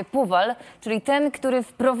okiełznać. Puwal, czyli ten, który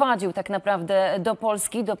wprowadził tak naprawdę do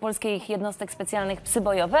Polski, do polskich jednostek specjalnych psy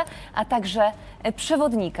bojowe, a także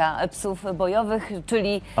przewodnika psów bojowych,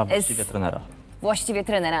 czyli... A właściwie trenera. Właściwie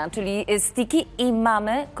trenera, czyli Stiki. I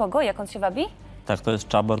mamy kogo? Jak on się wabi? Tak, to jest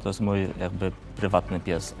Czabor, to jest mój jakby prywatny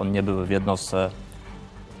pies. On nie był w jednostce,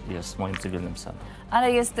 jest moim cywilnym psem.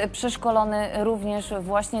 Ale jest przeszkolony również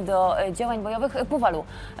właśnie do działań bojowych. Puwalu,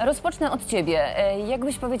 rozpocznę od Ciebie.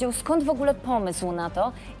 Jakbyś powiedział, skąd w ogóle pomysł na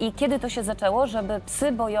to i kiedy to się zaczęło, żeby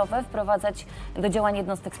psy bojowe wprowadzać do działań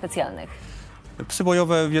jednostek specjalnych? Psy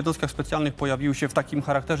bojowe w jednostkach specjalnych pojawiły się w takim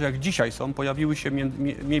charakterze, jak dzisiaj są. Pojawiły się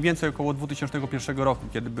mniej więcej około 2001 roku,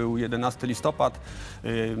 kiedy był 11 listopad.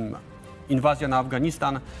 Inwazja na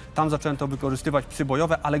Afganistan, tam zaczęto wykorzystywać psy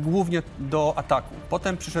bojowe, ale głównie do ataku.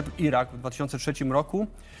 Potem przyszedł Irak w 2003 roku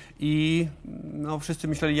i no, wszyscy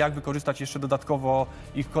myśleli, jak wykorzystać jeszcze dodatkowo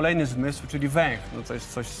ich kolejny zmysł, czyli węch. No, to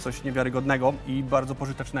jest coś niewiarygodnego i bardzo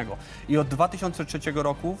pożytecznego. I od 2003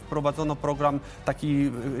 roku wprowadzono program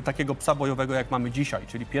takiego psa bojowego, jak mamy dzisiaj,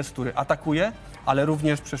 czyli pies, który atakuje, ale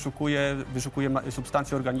również wyszukuje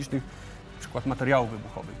substancji organicznych, przykład materiałów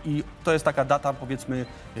wybuchowych. I to jest taka data, powiedzmy,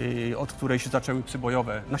 od której się zaczęły psy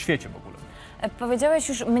bojowe na świecie w ogóle. Powiedziałeś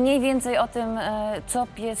już mniej więcej o tym, co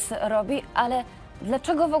pies robi, ale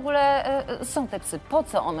dlaczego w ogóle są te psy? Po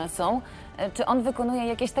co one są? Czy on wykonuje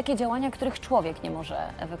jakieś takie działania, których człowiek nie może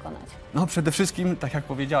wykonać? No przede wszystkim, tak jak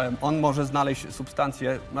powiedziałem, on może znaleźć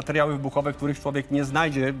substancje, materiały wybuchowe, których człowiek nie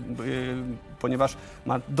znajdzie, ponieważ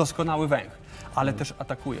ma doskonały węch, ale też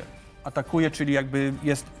atakuje. Atakuje, czyli jakby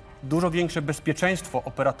jest dużo większe bezpieczeństwo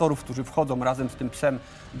operatorów, którzy wchodzą razem z tym psem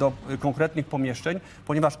do konkretnych pomieszczeń,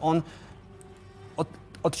 ponieważ on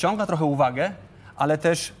odciąga trochę uwagę, ale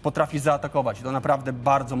też potrafi zaatakować. To naprawdę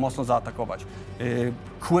bardzo mocno zaatakować.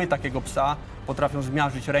 Kły takiego psa potrafią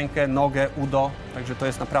zmiażdżyć rękę, nogę, udo, także to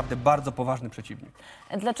jest naprawdę bardzo poważny przeciwnik.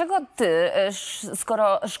 Dlaczego ty,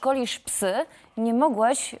 skoro szkolisz psy, nie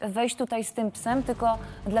mogłeś wejść tutaj z tym psem, tylko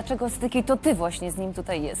dlaczego, Styki, to ty właśnie z nim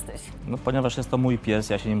tutaj jesteś? No ponieważ jest to mój pies,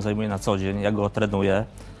 ja się nim zajmuję na co dzień, ja go trenuję.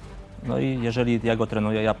 No i jeżeli ja go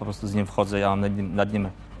trenuję, ja po prostu z nim wchodzę, ja mam nad nim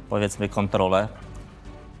powiedzmy kontrolę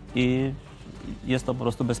i jest to po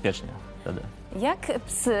prostu bezpiecznie wtedy. Jak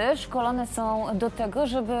psy szkolone są do tego,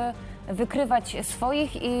 żeby wykrywać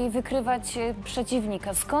swoich i wykrywać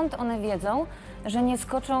przeciwnika? Skąd one wiedzą, że nie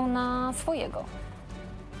skoczą na swojego?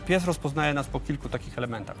 Pies rozpoznaje nas po kilku takich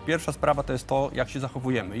elementach. Pierwsza sprawa to jest to, jak się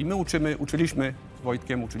zachowujemy. I my uczyliśmy z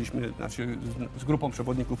Wojtkiem, z grupą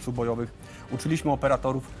przewodników psów bojowych, uczyliśmy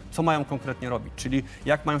operatorów, co mają konkretnie robić, czyli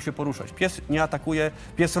jak mają się poruszać. Pies nie atakuje,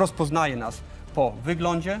 pies rozpoznaje nas po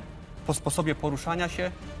wyglądzie, po sposobie poruszania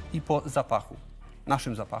się i po zapachu,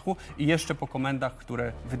 naszym zapachu i jeszcze po komendach,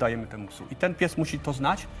 które wydajemy temu psu. I ten pies musi to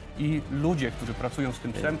znać i ludzie, którzy pracują z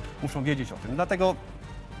tym psem, muszą wiedzieć o tym. Dlatego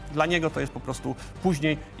dla niego to jest po prostu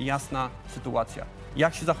później jasna sytuacja.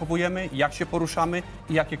 Jak się zachowujemy, jak się poruszamy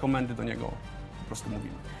i jakie komendy do niego po prostu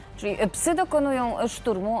mówimy. Czyli psy dokonują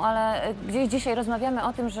szturmu, ale gdzieś dzisiaj rozmawiamy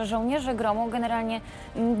o tym, że żołnierze gromu generalnie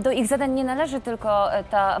do ich zadań nie należy tylko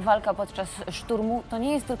ta walka podczas szturmu, to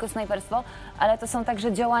nie jest tylko snajperstwo, ale to są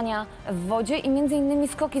także działania w wodzie i między innymi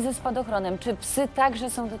skoki ze spadochronem. Czy psy także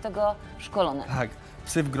są do tego szkolone? Tak,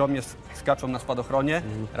 psy w gromie skaczą na spadochronie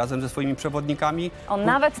razem ze swoimi przewodnikami.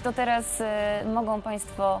 Nawet to teraz mogą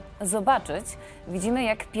Państwo zobaczyć. Widzimy,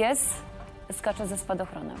 jak pies skacze ze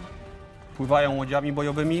spadochronem. Pływają łodziami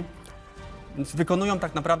bojowymi, więc wykonują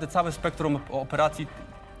tak naprawdę całe spektrum operacji,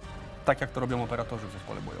 tak jak to robią operatorzy w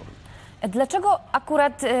zespole bojowym. Dlaczego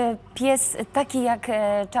akurat pies taki jak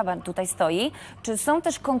Czaban tutaj stoi? Czy są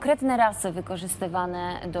też konkretne rasy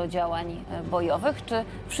wykorzystywane do działań bojowych? Czy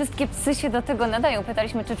wszystkie psy się do tego nadają?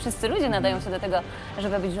 Pytaliśmy, czy wszyscy ludzie nadają się do tego,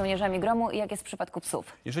 żeby być żołnierzami gromu i jak jest w przypadku psów?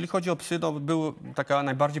 Jeżeli chodzi o psy, to była taka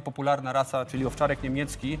najbardziej popularna rasa, czyli owczarek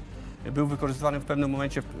niemiecki. Był wykorzystywany w pewnym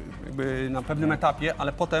momencie, jakby na pewnym etapie,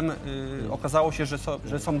 ale potem okazało się,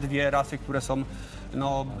 że są dwie rasy, które są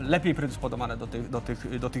lepiej predysponowane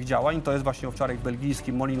do tych działań. To jest właśnie owczarek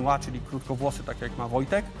belgijski, Malinois, czyli krótkowłosy, tak jak ma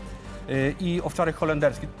Wojtek, i owczarek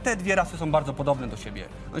holenderski. Te dwie rasy są bardzo podobne do siebie.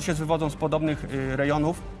 One się wywodzą z podobnych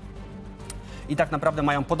rejonów i tak naprawdę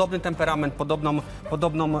mają podobny temperament,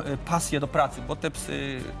 podobną pasję do pracy, bo te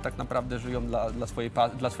psy tak naprawdę żyją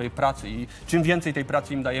dla swojej pracy i czym więcej tej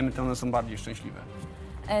pracy im dajemy, tym one są bardziej szczęśliwe.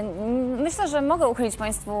 Myślę, że mogę uchylić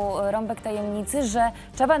Państwu rąbek tajemnicy, że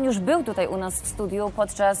Czaban już był tutaj u nas w studiu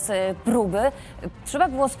podczas próby. Trzeba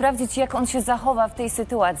było sprawdzić, jak on się zachowa w tej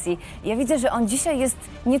sytuacji. Ja widzę, że on dzisiaj jest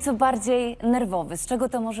nieco bardziej nerwowy. Z czego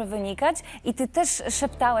to może wynikać? I Ty też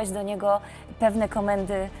szeptałeś do niego pewne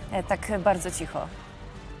komendy tak bardzo cicho.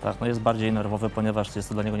 Tak, no jest bardziej nerwowy, ponieważ jest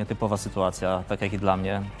to dla niego nietypowa sytuacja, tak jak i dla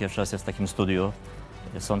mnie. Pierwszy raz jest w takim studiu.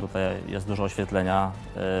 Jest dużo oświetlenia,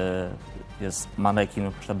 jest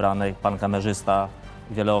manekin przebrany, pan kamerzysta,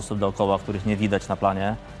 wiele osób dookoła, których nie widać na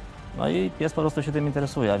planie. No i pies po prostu się tym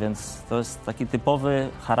interesuje, więc to jest taki typowy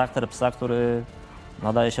charakter psa, który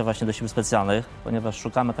nadaje się właśnie do sił specjalnych, ponieważ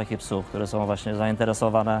szukamy takich psów, które są właśnie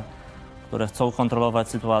zainteresowane, które chcą kontrolować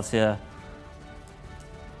sytuację.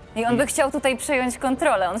 I on by chciał tutaj przejąć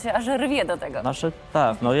kontrolę, on się aż rwie do tego. Znaczy,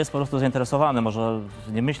 tak, no jest po prostu zainteresowany, może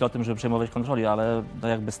nie myśli o tym, żeby przejmować kontroli, ale no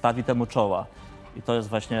jakby stawi temu czoła. I to jest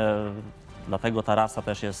właśnie, dlatego ta rasa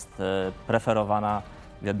też jest preferowana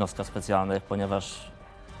w jednostkach specjalnych, ponieważ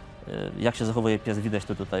jak się zachowuje pies, widać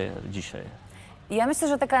to tutaj dzisiaj. Ja myślę,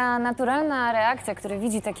 że taka naturalna reakcja, który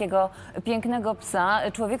widzi takiego pięknego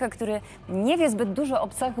psa, człowieka, który nie wie zbyt dużo o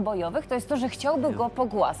psach bojowych, to jest to, że chciałby go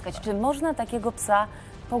pogłaskać. Czy można takiego psa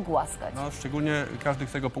pogłaskać? No, szczególnie każdy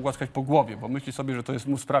chce go pogłaskać po głowie, bo myśli sobie, że to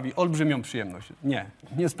mu sprawi olbrzymią przyjemność.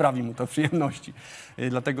 Nie sprawi mu to przyjemności.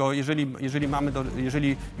 Dlatego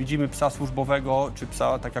jeżeli widzimy psa służbowego, czy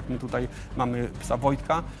psa, tak jak my tutaj mamy psa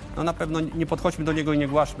Wojtka, no na pewno nie podchodźmy do niego i nie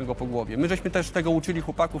głaszczmy go po głowie. My żeśmy też tego uczyli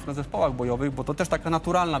chłopaków na zespołach bojowych, bo to też taka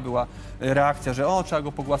naturalna była reakcja, że trzeba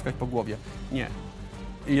go pogłaskać po głowie. Nie.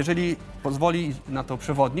 Jeżeli pozwoli na to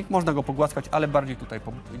przewodnik, można go pogłaskać, ale bardziej tutaj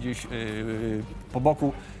gdzieś po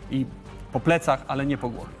boku i po plecach, ale nie po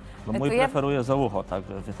głowie. No mój preferuje za ucho, tak?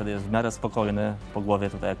 Wtedy jest w miarę spokojny, po głowie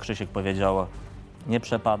tutaj, jak Krzysiek powiedział, nie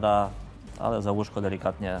przepada, ale za łóżko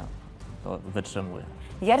delikatnie to wytrzymuje.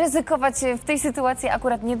 Ja ryzykować w tej sytuacji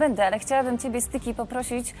akurat nie będę, ale chciałabym Ciebie, Styki,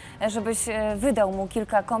 poprosić, żebyś wydał mu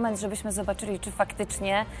kilka komend, żebyśmy zobaczyli, czy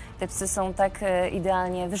faktycznie te psy są tak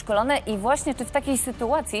idealnie wyszkolone i właśnie czy w takiej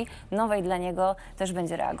sytuacji nowej dla niego też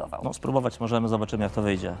będzie reagował. No spróbować możemy, zobaczymy jak to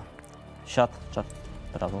wyjdzie. Siad, czat,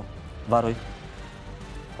 prawo, waruj.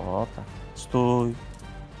 O tak, stój,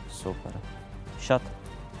 super. Siad,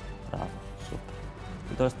 prawo, super.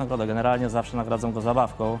 I to jest nagroda, generalnie zawsze nagradzam go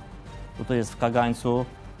zabawką. Tutaj jest w kagańcu,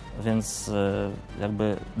 więc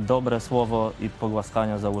jakby dobre słowo i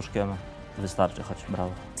pogłaskanie za łóżkiem wystarczy, choć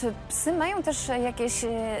brawo. Czy psy mają też jakieś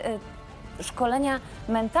szkolenia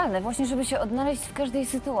mentalne, właśnie żeby się odnaleźć w każdej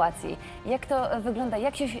sytuacji? Jak to wygląda?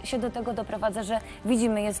 Jak się do tego doprowadza, że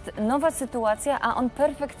widzimy, jest nowa sytuacja, a on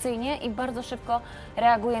perfekcyjnie i bardzo szybko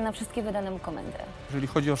reaguje na wszystkie wydane mu komendy? Jeżeli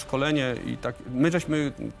chodzi o szkolenie i tak, my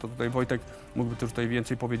żeśmy, to tutaj Wojtek mógłby też tutaj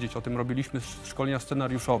więcej powiedzieć o tym, robiliśmy szkolenia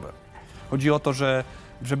scenariuszowe. Chodzi o to,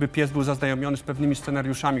 żeby pies był zaznajomiony z pewnymi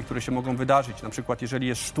scenariuszami, które się mogą wydarzyć. Na przykład jeżeli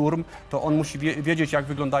jest szturm, to on musi wiedzieć, jak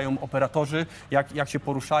wyglądają operatorzy, jak się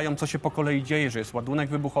poruszają, co się po kolei dzieje, że jest ładunek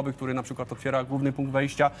wybuchowy, który na przykład otwiera główny punkt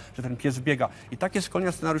wejścia, że ten pies wbiega. I takie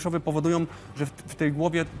szkolenia scenariuszowe powodują, że w tej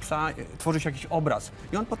głowie psa tworzy się jakiś obraz.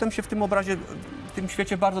 I on potem się w tym obrazie, w tym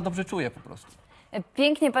świecie bardzo dobrze czuje po prostu.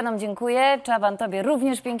 Pięknie Panom dziękuję. Czaban, Tobie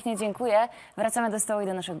również pięknie dziękuję. Wracamy do stołu i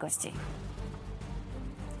do naszych gości.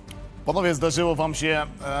 Panowie, zdarzyło wam się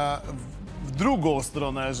w drugą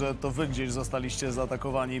stronę, że to wy gdzieś zostaliście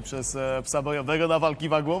zaatakowani przez psa bojowego na walki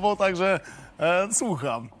wagłową, także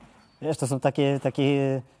słucham. Wiesz, to są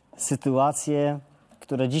takie sytuacje,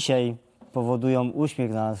 które dzisiaj powodują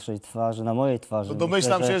uśmiech na naszej twarzy, na mojej twarzy.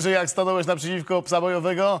 Domyślam się, że jak stanąłeś naprzeciwko psa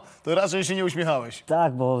bojowego, to raczej się nie uśmiechałeś.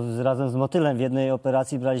 Tak, bo razem z Motylem w jednej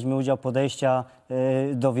operacji braliśmy udział podejścia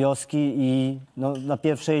do wioski i no, na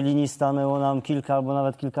pierwszej linii stanęło nam kilka albo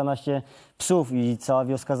nawet kilkanaście psów i cała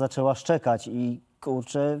wioska zaczęła szczekać i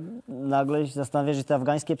kurczę, nagle się zastanawiasz, że te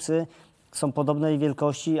afgańskie psy są podobnej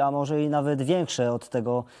wielkości, a może i nawet większe od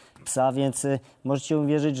tego psa, więc możecie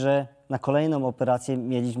uwierzyć, że na kolejną operację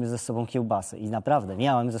mieliśmy ze sobą kiełbasę i naprawdę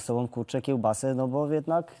miałem ze sobą, kurczę, kiełbasę, no bo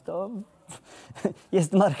jednak to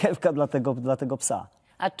jest marchewka dla tego psa.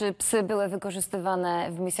 A czy psy były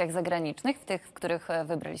wykorzystywane w misjach zagranicznych, w tych, w których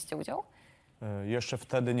wybraliście udział? Jeszcze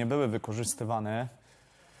wtedy nie były wykorzystywane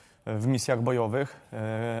w misjach bojowych.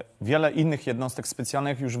 Wiele innych jednostek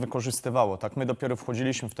specjalnych już wykorzystywało. Tak, my dopiero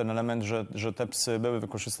wchodziliśmy w ten element, że te psy były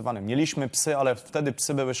wykorzystywane. Mieliśmy psy, ale wtedy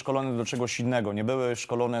psy były szkolone do czegoś innego. Nie były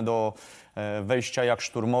szkolone do wejścia jak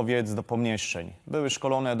szturmowiec do pomieszczeń. Były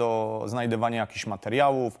szkolone do znajdywania jakichś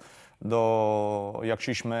materiałów, jak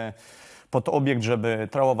szliśmy pod obiekt, żeby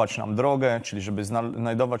trałować nam drogę, czyli żeby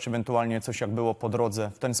znajdować ewentualnie coś, jak było po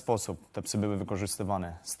drodze. W ten sposób te psy były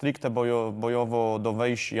wykorzystywane. Stricte bojowo do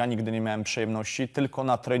wejść ja nigdy nie miałem przyjemności, tylko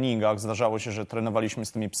na treningach zdarzało się, że trenowaliśmy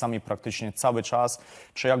z tymi psami praktycznie cały czas,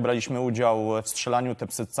 czy jak braliśmy udział w strzelaniu, te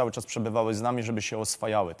psy cały czas przebywały z nami, żeby się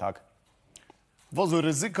oswajały, tak? Wozu,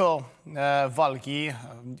 ryzyko walki,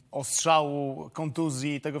 ostrzału,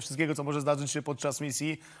 kontuzji, tego wszystkiego, co może zdarzyć się podczas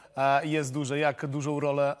misji, jest duże. Jak dużą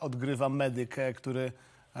rolę odgrywa medyk, który,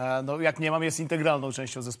 no, jak nie mam, jest integralną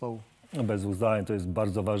częścią zespołu? No bez dwóch zdań, to jest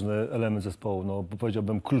bardzo ważny element zespołu, no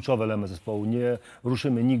powiedziałbym kluczowy element zespołu. Nie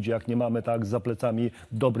ruszymy nigdzie, jak nie mamy tak za plecami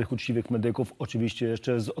dobrych, uczciwych medyków, oczywiście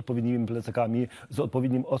jeszcze z odpowiednimi plecakami, z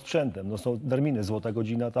odpowiednim osprzętem. No są terminy, złota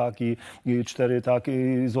godzina, tak, i 4, tak,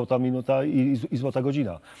 i złota minuta i złota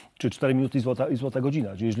godzina, czy 4 minuty i złota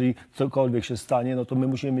godzina. Czyli jeżeli cokolwiek się stanie, no to my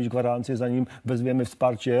musimy mieć gwarancję, zanim wezwiemy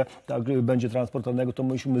wsparcie, tak, będzie transportowanego, to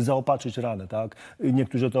musimy zaopatrzyć ranę, tak.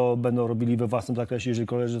 Niektórzy to będą robili we własnym zakresie, jeżeli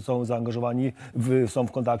koledzy są zaangażowani, są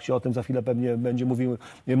w kontakcie, o tym za chwilę pewnie będzie mówił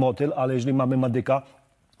Motyl, ale jeżeli mamy medyka,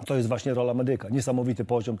 to jest właśnie rola medyka. Niesamowity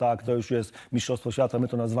poziom, tak, to już jest mistrzostwo świata, my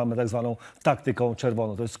to nazywamy tak zwaną taktyką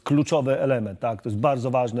czerwoną. To jest kluczowy element, tak, to jest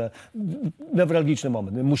bardzo ważne, newralgiczny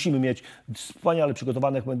moment. My musimy mieć wspaniale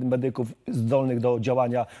przygotowanych medyków zdolnych do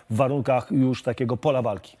działania w warunkach już takiego pola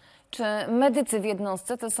walki. Czy medycy w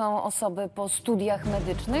jednostce to są osoby po studiach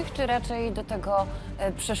medycznych, czy raczej do tego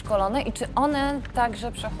przeszkolone i czy one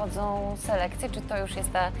także przechodzą selekcję, czy to już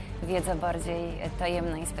jest ta wiedza bardziej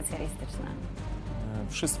tajemna i specjalistyczna?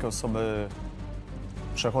 Wszystkie osoby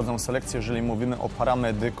przechodzą selekcję, jeżeli mówimy o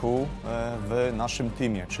paramedyku w naszym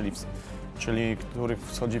teamie, czyli który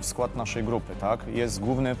wchodzi w skład naszej grupy, tak? Jest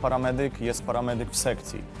główny paramedyk, jest paramedyk w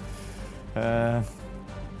sekcji.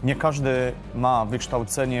 Nie każdy ma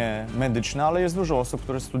wykształcenie medyczne, ale jest dużo osób,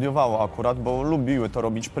 które studiowało akurat, bo lubiły to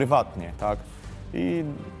robić prywatnie, tak? I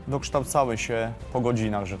dokształcały się po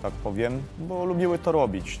godzinach, że tak powiem, bo lubiły to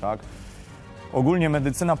robić, tak? Ogólnie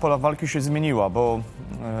medycyna pola walki się zmieniła, bo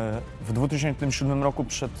w 2007 roku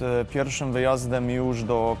przed pierwszym wyjazdem już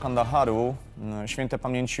do Kandaharu świętej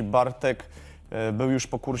pamięci Bartek był już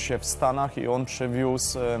po kursie w Stanach i on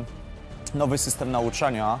przywiózł nowy system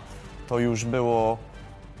nauczania. To już było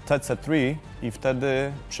TC3 i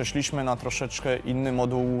wtedy przeszliśmy na troszeczkę inny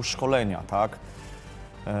moduł szkolenia, tak?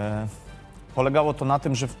 Polegało to na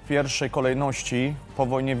tym, że w pierwszej kolejności po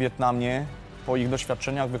wojnie w Wietnamie, po ich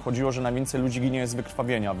doświadczeniach wychodziło, że najwięcej ludzi ginie z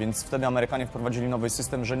wykrwawienia, więc wtedy Amerykanie wprowadzili nowy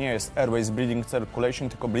system, że nie jest airways, bleeding, circulation,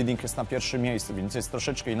 tylko bleeding jest na pierwszym miejscu, więc jest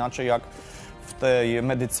troszeczkę inaczej jak w tej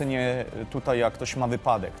medycynie tutaj, jak ktoś ma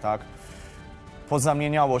wypadek, tak?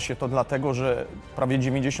 Pozamieniało się to dlatego, że prawie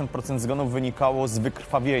 90% zgonów wynikało z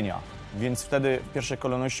wykrwawienia, więc wtedy w pierwszej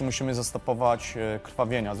kolejności musimy zastopować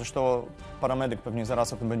krwawienia. Zresztą paramedyk pewnie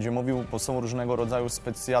zaraz o tym będzie mówił, bo są różnego rodzaju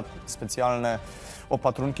specjalne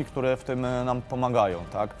opatrunki, które w tym nam pomagają,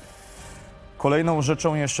 tak? Kolejną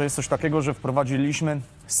rzeczą jeszcze jest coś takiego, że wprowadziliśmy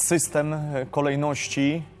system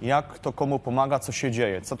kolejności, jak to komu pomaga, co się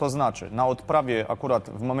dzieje. Co to znaczy? Na odprawie, akurat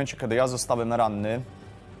w momencie, kiedy ja zostałem ranny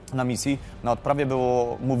na misji, na odprawie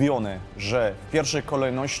było mówione, że w pierwszej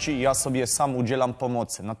kolejności ja sobie sam udzielam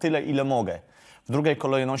pomocy, na tyle, ile mogę. W drugiej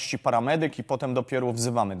kolejności paramedyk i potem dopiero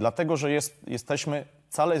wzywamy. Dlatego, że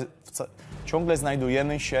ciągle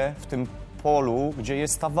znajdujemy się w tym polu, gdzie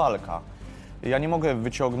jest ta walka. Ja nie mogę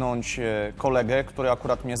wyciągnąć kolegę, który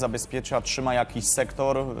akurat mnie zabezpiecza, trzyma jakiś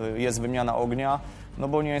sektor, jest wymiana ognia, no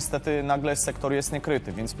bo niestety nagle sektor jest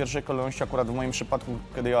niekryty, więc w pierwszej kolejności akurat w moim przypadku,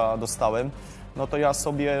 kiedy ja dostałem, no to ja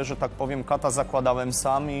sobie, że tak powiem, kata zakładałem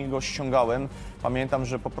sam i go ściągałem. Pamiętam,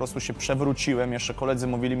 że po prostu się przewróciłem, jeszcze koledzy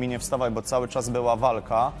mówili mi nie wstawaj, bo cały czas była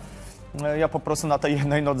walka. Ja po prostu na tej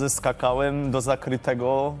jednej nodze skakałem do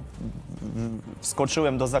zakrytego,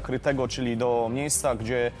 wskoczyłem do zakrytego, czyli do miejsca,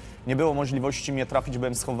 gdzie nie było możliwości mnie trafić,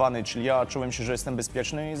 byłem schowany, czyli ja czułem się, że jestem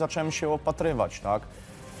bezpieczny i zacząłem się opatrywać, tak?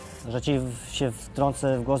 Że ci się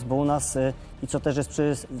wtrącę w głos, bo u nas, i co też jest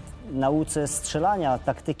przy nauce strzelania,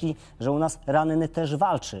 taktyki, że u nas ranny też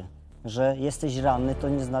walczy. Że jesteś ranny, to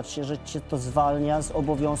nie znaczy, że cię to zwalnia z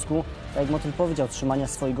obowiązku, tak jak Motyl powiedział, trzymania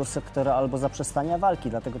swojego sektora albo zaprzestania walki.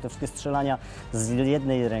 Dlatego te wszystkie strzelania z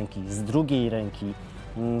jednej ręki, z drugiej ręki,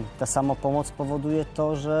 ta samopomoc powoduje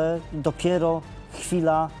to, że dopiero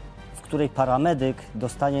chwila, w której paramedyk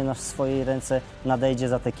dostanie nas w swojej ręce, nadejdzie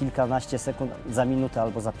za te kilkanaście sekund, za minutę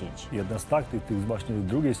albo za 5. Jedna z taktyk tych właśnie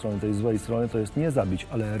drugiej strony, tej złej strony, to jest nie zabić,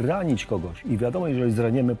 ale ranić kogoś. I wiadomo, jeżeli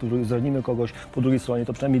zranimy kogoś po drugiej stronie,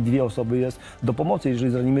 to przynajmniej 2 osoby jest do pomocy.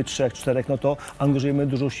 Jeżeli zranimy 3, 4, no to angażujemy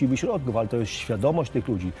dużo sił i środków, ale to jest świadomość tych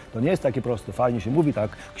ludzi. To nie jest takie proste. Fajnie się mówi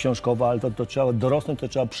tak książkowo, ale to trzeba dorosnąć, to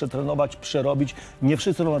trzeba przetrenować, przerobić. Nie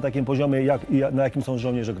wszyscy są na takim poziomie, na jakim są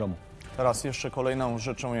żołnierze gromu. Teraz jeszcze kolejną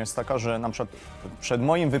rzeczą jest taka, że na przykład przed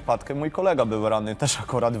moim wypadkiem mój kolega był ranny też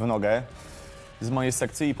akurat w nogę z mojej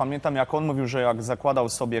sekcji i pamiętam, jak on mówił, że jak zakładał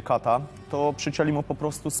sobie kata, to przycięli mu po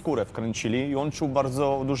prostu skórę, wkręcili i on czuł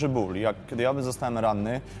bardzo duży ból. Kiedy ja zostałem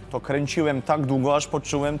ranny, to kręciłem tak długo, aż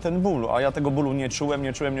poczułem ten ból, a ja tego bólu nie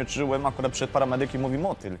czułem. Akurat przed paramedykiem mówi: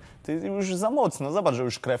 Motyl, ty już za mocno, zobacz, że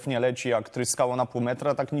już krew nie leci, jak tryskało na pół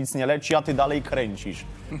metra, tak nic nie leci, a ty dalej kręcisz.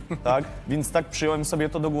 Tak? Więc tak przyjąłem sobie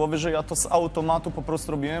to do głowy, że ja to z automatu po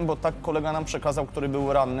prostu robiłem, bo tak kolega nam przekazał, który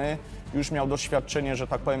był ranny, już miał doświadczenie, że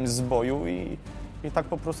tak powiem, z boju i tak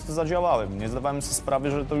po prostu zadziałałem. Nie zdawałem sobie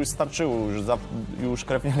sprawy, że to już starczyło, już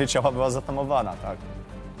krew nie leciała, była zatamowana, tak.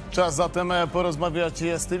 Czas zatem porozmawiać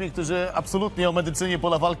z tymi, którzy absolutnie o medycynie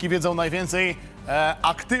pola walki wiedzą najwięcej,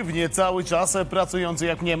 aktywnie cały czas pracujący,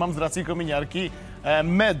 jak nie mam z racji kominiarki,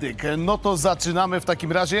 medyk. No to zaczynamy w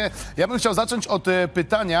takim razie. Ja bym chciał zacząć od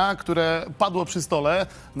pytania, które padło przy stole,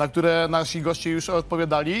 na które nasi goście już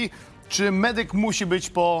odpowiadali. Czy medyk musi być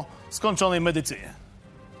po skończonej medycynie?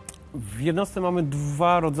 W jednostce mamy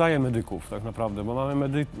 2 rodzaje medyków tak naprawdę, bo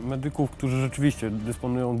mamy medyków, którzy rzeczywiście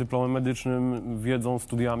dysponują dyplomem medycznym, wiedzą,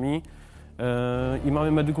 studiami i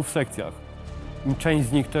mamy medyków w sekcjach. Część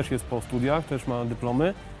z nich też jest po studiach, też ma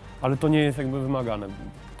dyplomy, ale to nie jest jakby wymagane.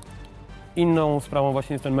 Inną sprawą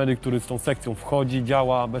właśnie jest ten medyk, który z tą sekcją wchodzi,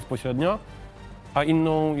 działa bezpośrednio, a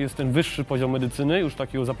inną jest ten wyższy poziom medycyny, już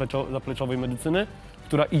takiego zapleczowej medycyny,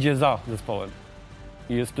 która idzie za zespołem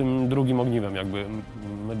i jest tym drugim ogniwem jakby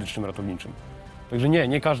medycznym, ratowniczym. Także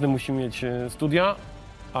nie każdy musi mieć studia,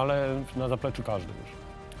 ale na zapleczu każdy już.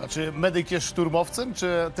 A czy medyk jest szturmowcem,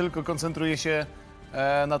 czy tylko koncentruje się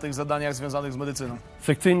na tych zadaniach związanych z medycyną?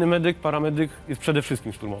 Sekcyjny medyk, paramedyk jest przede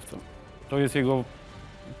wszystkim szturmowcem. To jest jego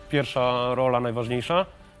pierwsza rola, najważniejsza.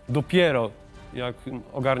 Dopiero jak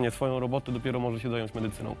ogarnie swoją robotę, dopiero może się zająć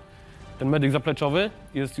medycyną. Ten medyk zapleczowy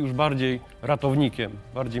jest już bardziej ratownikiem,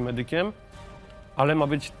 bardziej medykiem, ale ma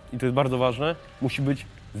być, i to jest bardzo ważne, musi być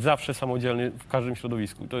zawsze samodzielny w każdym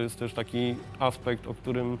środowisku. To jest też taki aspekt, o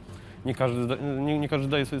którym nie każdy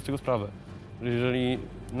zdaje sobie z tego sprawę. Jeżeli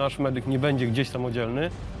nasz medyk nie będzie gdzieś samodzielny,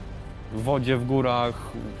 w wodzie, w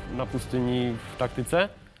górach, na pustyni, w taktyce,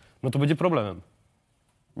 no to będzie problemem.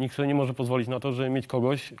 Nikt sobie nie może pozwolić na to, żeby mieć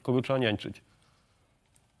kogoś, kogo trzeba niańczyć.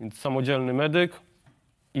 Więc samodzielny medyk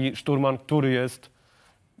i szturman, który jest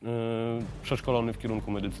przeszkolony w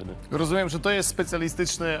kierunku medycyny. Rozumiem, że to jest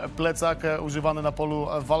specjalistyczny plecak używany na polu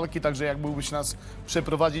walki, także jak mógłbyś nas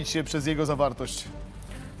przeprowadzić się przez jego zawartość?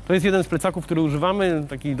 To jest jeden z plecaków, który używamy,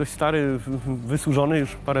 taki dość stary, wysłużony,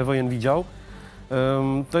 już parę wojen widział.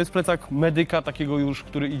 To jest plecak medyka, takiego już,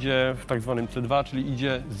 który idzie w tak zwanym C2, czyli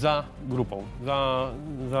idzie za grupą,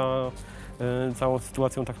 za całą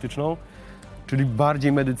sytuacją taktyczną, czyli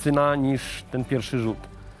bardziej medycyna niż ten pierwszy rzut.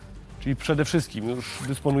 Czyli przede wszystkim już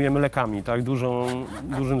dysponujemy lekami, tak?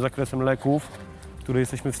 Dużym zakresem leków, które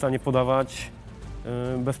jesteśmy w stanie podawać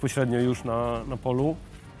bezpośrednio już na polu.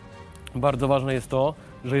 Bardzo ważne jest to,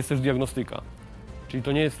 że jest też diagnostyka. Czyli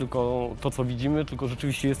to nie jest tylko to, co widzimy, tylko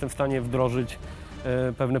rzeczywiście jestem w stanie wdrożyć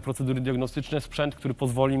pewne procedury diagnostyczne, sprzęt, który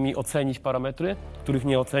pozwoli mi ocenić parametry, których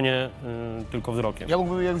nie ocenię tylko wzrokiem.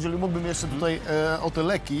 Jeżeli mógłbym jeszcze tutaj o te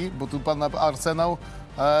leki, bo tu pan arsenał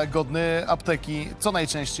godny apteki. Co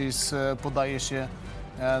najczęściej podaje się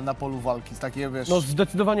na polu walki? Takie, wiesz... No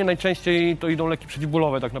zdecydowanie najczęściej to idą leki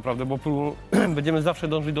przeciwbólowe tak naprawdę, bo będziemy zawsze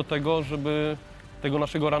dążyć do tego, żeby tego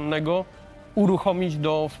naszego rannego uruchomić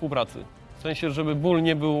do współpracy. W sensie, żeby ból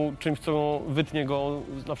nie był czymś, co wytnie go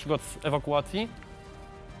na przykład z ewakuacji,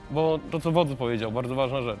 bo to, co wodzu powiedział, bardzo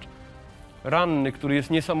ważna rzecz. Ranny, który jest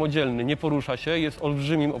niesamodzielny, nie porusza się, jest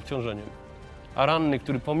olbrzymim obciążeniem. A ranny,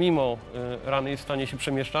 który pomimo rany jest w stanie się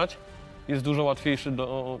przemieszczać, jest dużo łatwiejszy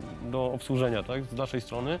do obsłużenia, tak, z naszej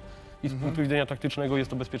strony. I z punktu widzenia taktycznego jest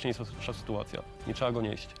to bezpieczniejsza sytuacja. Nie trzeba go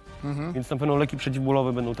nieść. Więc na pewno leki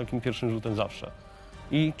przeciwbólowe będą takim pierwszym rzutem zawsze.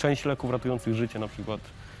 I część leków ratujących życie, na przykład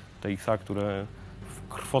TXA, które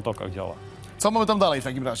w krwotokach działa. Co mamy tam dalej w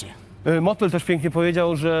takim razie? Motyl też pięknie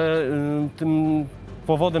powiedział, że tym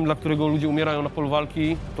powodem, dla którego ludzie umierają na polu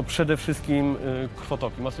walki, to przede wszystkim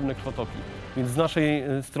krwotoki, masywne krwotoki. Więc z naszej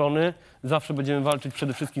strony zawsze będziemy walczyć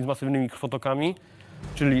przede wszystkim z masywnymi krwotokami,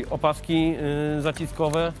 czyli opaski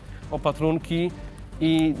zaciskowe, opatrunki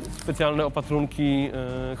i specjalne opatrunki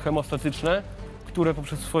hemostatyczne, które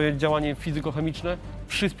poprzez swoje działanie fizykochemiczne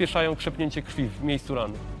przyspieszają krzepnięcie krwi w miejscu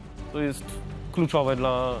rany. To jest kluczowe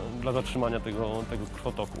dla zatrzymania tego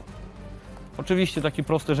krwotoku. Oczywiście takie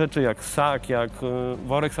proste rzeczy jak sak, jak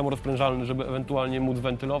worek samorozprężalny, żeby ewentualnie móc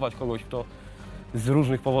wentylować kogoś, kto z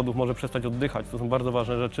różnych powodów może przestać oddychać. To są bardzo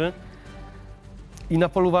ważne rzeczy. I na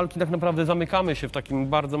polu walki tak naprawdę zamykamy się w takim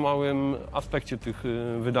bardzo małym aspekcie tych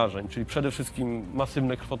wydarzeń, czyli przede wszystkim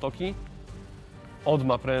masywne krwotoki,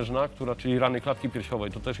 odma prężna, czyli rany klatki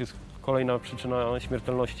piersiowej, to też jest kolejna przyczyna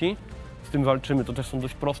śmiertelności. Z tym walczymy, to też są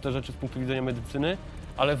dość proste rzeczy z punktu widzenia medycyny,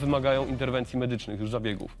 ale wymagają interwencji medycznych, już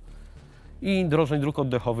zabiegów. I drożnych dróg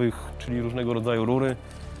oddechowych, czyli różnego rodzaju rury.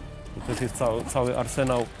 To też jest cały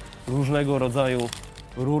arsenał różnego rodzaju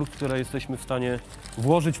rur, które jesteśmy w stanie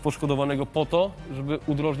włożyć w poszkodowanego po to, żeby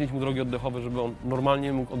udrożnić mu drogi oddechowe, żeby on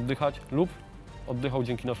normalnie mógł oddychać lub oddychał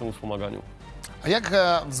dzięki naszemu wspomaganiu. A jak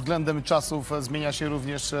względem czasów zmienia się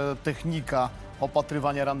również technika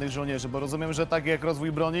opatrywania rannych żołnierzy? Bo rozumiem, że tak jak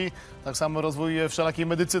rozwój broni, tak samo rozwój wszelakiej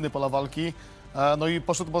medycyny pola walki, no i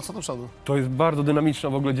poszedł mocno do przodu. To jest bardzo dynamiczna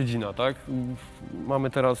w ogóle dziedzina, tak? Mamy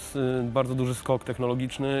teraz bardzo duży skok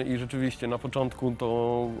technologiczny i rzeczywiście na początku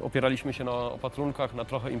to opieraliśmy się na opatrunkach, na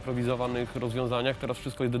trochę improwizowanych rozwiązaniach, teraz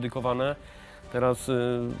wszystko jest dedykowane. Teraz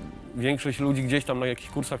większość ludzi gdzieś tam na jakichś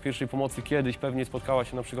kursach pierwszej pomocy kiedyś pewnie spotkała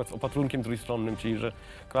się na przykład z opatrunkiem trójstronnym, czyli że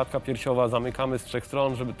klatka piersiowa zamykamy z 3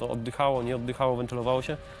 stron, żeby to oddychało, nie oddychało, wentylowało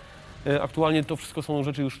się. Aktualnie to wszystko są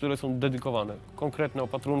rzeczy już, które są dedykowane. Konkretne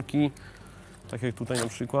opatrunki, tak jak tutaj na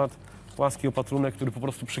przykład, płaski opatrunek, który po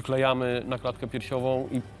prostu przyklejamy na klatkę piersiową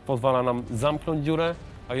i pozwala nam zamknąć dziurę,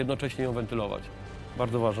 a jednocześnie ją wentylować.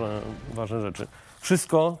 Bardzo ważne rzeczy.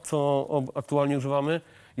 Wszystko, co aktualnie używamy,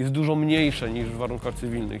 jest dużo mniejsze niż w warunkach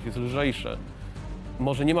cywilnych, jest lżejsze.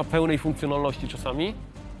 Może nie ma pełnej funkcjonalności czasami,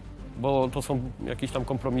 bo to są jakieś tam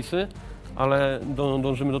kompromisy, ale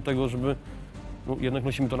dążymy do tego, żeby jednak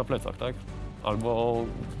nosimy to na plecach, tak? Albo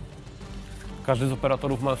każdy z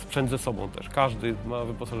operatorów ma sprzęt ze sobą też, każdy ma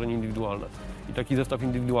wyposażenie indywidualne. I taki zestaw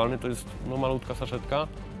indywidualny to jest malutka saszetka,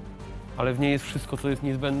 ale w niej jest wszystko, co jest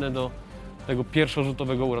niezbędne do tego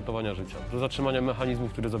pierwszorzutowego uratowania życia, do zatrzymania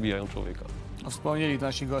mechanizmów, które zabijają człowieka. Wspomnieli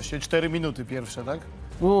nasi goście, 4 minuty pierwsze, tak?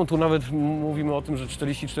 No, tu nawet mówimy o tym, że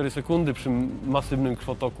 44 sekundy przy masywnym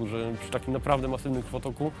krwotoku, że przy takim naprawdę masywnym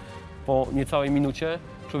krwotoku po niecałej minucie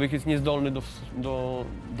człowiek jest niezdolny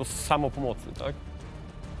do samopomocy, tak?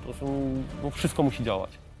 Bo wszystko musi działać.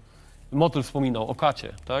 Motyl wspominał o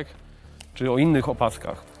kacie, tak? Czy o innych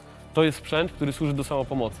opaskach. To jest sprzęt, który służy do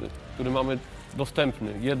samopomocy, który mamy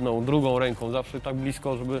dostępny jedną, drugą ręką, zawsze tak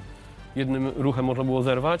blisko, żeby jednym ruchem można było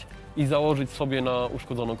zerwać i założyć sobie na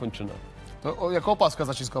uszkodzoną kończynę. To jako opaska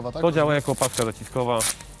zaciskowa, tak? To działa jako opaska zaciskowa,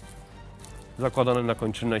 zakładane na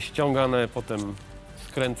kończynę, ściągane, potem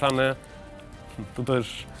skręcane. Tu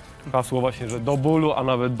też hasło właśnie, że do bólu, a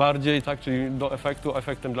nawet bardziej, tak? Czyli do efektu.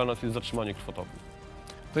 Efektem dla nas jest zatrzymanie krwotoku.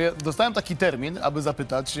 To ja dostałem taki termin, aby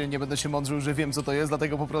zapytać, nie będę się mądrzył, że wiem, co to jest,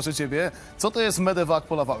 dlatego poproszę Ciebie. Co to jest medevac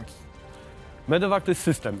pola walki? Medevac to jest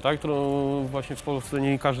system, tak? To właśnie w Polsce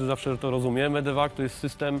nie każdy zawsze to rozumie. Medevac to jest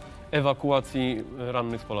system ewakuacji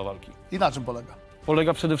rannych z pola walki. I na czym polega?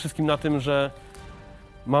 Polega przede wszystkim na tym, że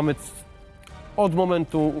mamy od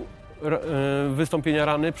momentu wystąpienia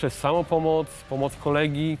rany przez samopomoc, pomoc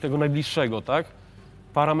kolegi, tego najbliższego, tak?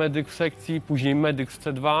 Paramedyk w sekcji, później medyk z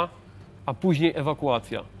C2, a później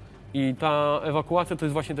ewakuacja. I ta ewakuacja to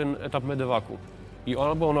jest właśnie ten etap medevacu. I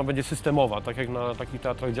albo ona będzie systemowa, tak jak na takich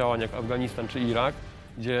teatrach działań jak Afganistan czy Irak,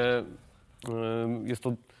 gdzie jest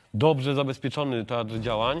to dobrze zabezpieczony teatr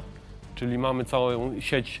działań, czyli mamy całą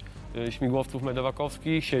sieć śmigłowców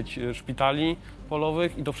medewakowskich, sieć szpitali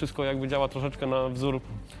polowych i to wszystko jakby działa troszeczkę na wzór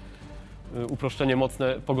uproszczenie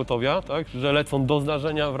mocne pogotowia, tak? Że lecą do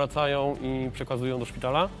zdarzenia, wracają i przekazują do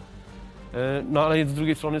szpitala. No ale z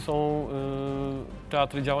drugiej strony są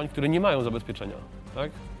teatry działań, które nie mają zabezpieczenia,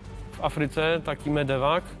 tak? W Afryce taki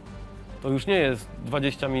medevac to już nie jest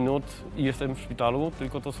 20 minut i jestem w szpitalu,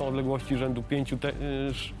 tylko to są odległości rzędu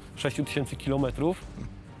 5-6 tysięcy kilometrów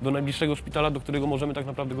do najbliższego szpitala, do którego możemy tak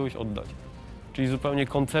naprawdę kogoś oddać. Czyli zupełnie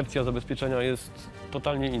koncepcja zabezpieczenia jest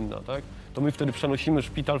totalnie inna, tak? To my wtedy przenosimy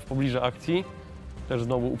szpital w pobliże akcji, też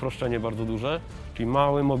znowu uproszczenie bardzo duże, czyli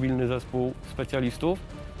mały, mobilny zespół specjalistów,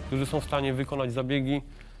 którzy są w stanie wykonać zabiegi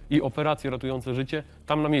i operacje ratujące życie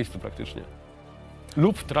tam na miejscu praktycznie.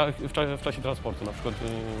 Lub w czasie transportu, na przykład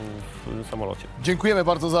w samolocie. Dziękujemy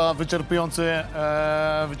bardzo za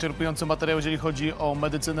wyczerpujący materiał, jeżeli chodzi o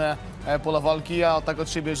medycynę pola walki. A tak od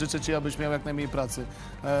siebie życzę Ci, abyś miał jak najmniej pracy,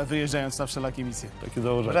 wyjeżdżając na wszelakie misje. Takie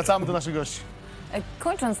założenie. Wracamy do naszych gości.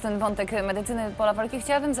 Kończąc ten wątek medycyny pola walki,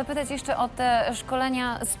 chciałabym zapytać jeszcze o te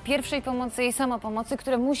szkolenia z pierwszej pomocy i samopomocy,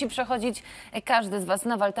 które musi przechodzić każdy z Was.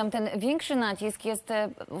 Nawal, tam ten większy nacisk jest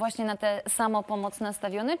właśnie na tę samopomoc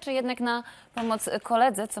nastawiony, czy jednak na pomoc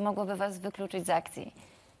koledze, co mogłoby Was wykluczyć z akcji?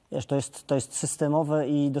 Wiesz, to jest systemowe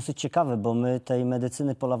i dosyć ciekawe, bo my tej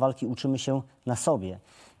medycyny pola walki uczymy się na sobie.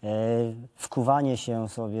 Wkuwanie się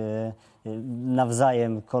sobie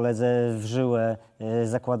nawzajem, koledze w żyłę,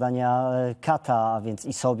 zakładania kata, a więc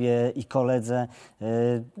i sobie, i koledze.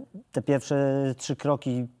 Te pierwsze 3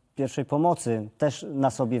 kroki pierwszej pomocy też na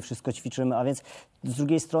sobie wszystko ćwiczymy, a więc z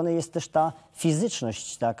drugiej strony jest też ta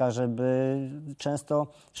fizyczność taka, żeby często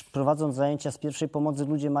prowadząc zajęcia z pierwszej pomocy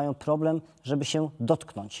ludzie mają problem, żeby się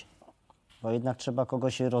dotknąć. Bo jednak trzeba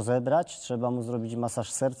kogoś rozebrać, trzeba mu zrobić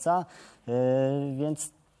masaż serca,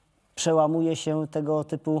 więc przełamuje się tego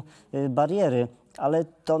typu bariery. Ale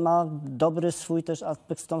to ma dobry swój też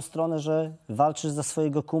aspekt w tą stronę, że walczysz za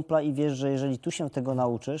swojego kumpla i wiesz, że jeżeli tu się tego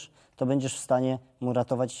nauczysz, to będziesz w stanie mu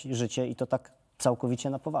ratować życie i to tak całkowicie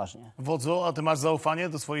na poważnie. Wodzu, a ty masz zaufanie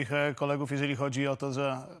do swoich kolegów, jeżeli chodzi o to,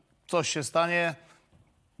 że coś się stanie,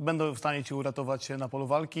 będą w stanie ci uratować na polu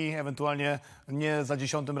walki, ewentualnie nie za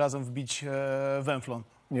 10. razem wbić węflon?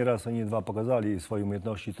 Nie raz, ani dwa pokazali swoje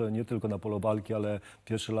umiejętności, to nie tylko na polu walki, ale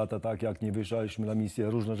pierwsze lata, tak jak nie wyjeżdżaliśmy na misję,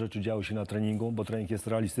 różne rzeczy działy się na treningu, bo trening jest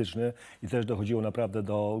realistyczny i też dochodziło naprawdę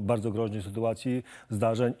do bardzo groźnych sytuacji,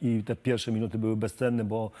 zdarzeń i te pierwsze minuty były bezcenne,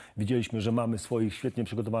 bo widzieliśmy, że mamy swoich świetnie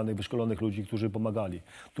przygotowanych, wyszkolonych ludzi, którzy pomagali.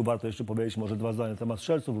 Tu warto jeszcze powiedzieć może 2 zdania na temat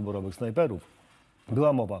strzelców wyborowych, snajperów.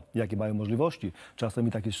 Była mowa, jakie mają możliwości.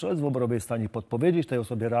 Czasem taki strzelec wyborowy jest w stanie podpowiedzieć tej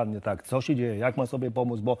osobie rannie, tak, co się dzieje, jak ma sobie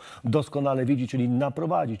pomóc, bo doskonale widzi, czyli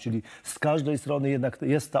naprowadzi, czyli z każdej strony jednak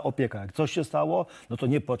jest ta opieka. Jak coś się stało, no to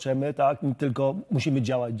nie płaczemy, tak, tylko musimy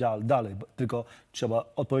działać dalej, tylko trzeba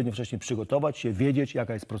odpowiednio wcześniej przygotować się, wiedzieć,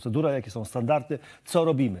 jaka jest procedura, jakie są standardy, co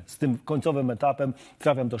robimy. Z tym końcowym etapem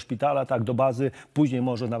trafiam do szpitala, tak, do bazy, później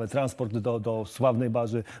może nawet transport do sławnej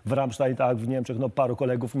bazy w Ramstein, tak, w Niemczech, no paru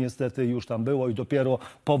kolegów niestety już tam było i dopiero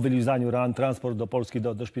po wylizaniu ran transport do Polski,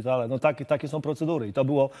 do szpitala. No takie są procedury i to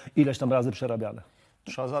było ileś tam razy przerabiane.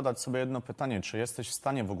 Trzeba zadać sobie jedno pytanie, czy jesteś w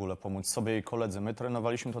stanie w ogóle pomóc sobie i koledze? My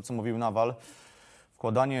trenowaliśmy to, co mówił Nawal,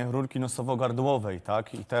 wkładanie rurki nosowo-gardłowej,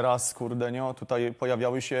 tak? I teraz, kurde, no, tutaj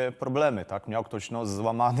pojawiały się problemy, tak? Miał ktoś nos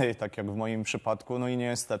złamany, tak jak w moim przypadku, no i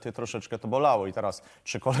niestety troszeczkę to bolało. I teraz,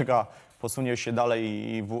 czy kolega posunie się dalej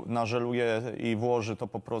i nażeluje i włoży to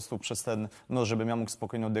po prostu przez ten nos, żebym ja mógł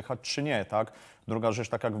spokojnie oddychać, czy nie, tak? Druga rzecz,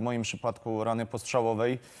 tak jak w moim przypadku rany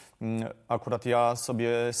postrzałowej, akurat ja sobie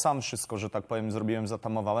sam wszystko, że tak powiem, zrobiłem,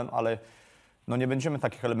 zatamowałem, ale no nie będziemy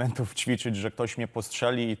takich elementów ćwiczyć, że ktoś mnie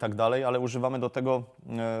postrzeli i tak dalej, ale używamy do tego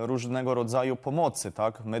różnego rodzaju pomocy,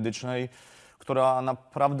 tak, medycznej, która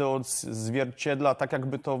naprawdę odzwierciedla tak,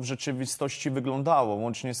 jakby to w rzeczywistości wyglądało,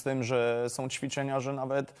 łącznie z tym, że są ćwiczenia, że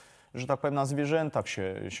nawet, że tak powiem, na zwierzętach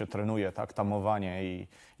się trenuje, tak, tamowanie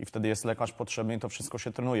i wtedy jest lekarz potrzebny i to wszystko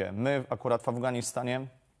się trenuje. My akurat w Afganistanie,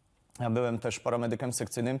 ja byłem też paramedykiem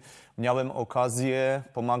sekcyjnym, miałem okazję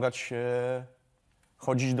pomagać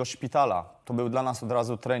chodzić do szpitala. To był dla nas od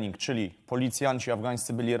razu trening, czyli policjanci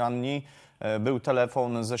afgańscy byli ranni, był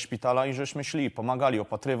telefon ze szpitala i żeśmy szli, pomagali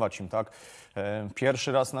opatrywać im, tak.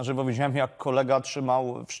 Pierwszy raz na żywo widziałem, jak kolega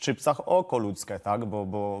trzymał w szczypcach oko ludzkie, tak,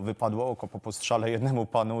 bo wypadło oko po postrzale jednemu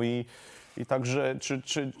panu i także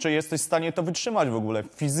czy jesteś w stanie to wytrzymać w ogóle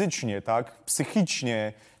fizycznie, tak,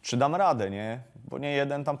 psychicznie, czy dam radę, nie? Bo nie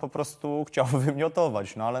jeden tam po prostu chciał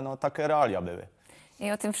wymiotować, no ale no takie realia były.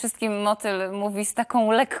 I o tym wszystkim Motyl mówi z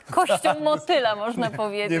taką lekkością motyla, można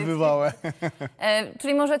powiedzieć. Niebywałe.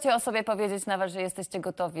 Czyli możecie o sobie powiedzieć nawet, że jesteście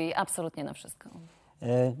gotowi absolutnie na wszystko.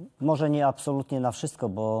 Może nie absolutnie na wszystko,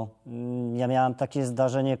 bo ja miałem takie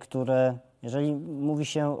zdarzenie, które, jeżeli mówi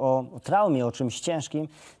się o traumie, o czymś ciężkim,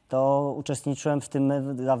 to uczestniczyłem w tym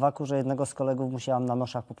medawaku, że jednego z kolegów musiałem na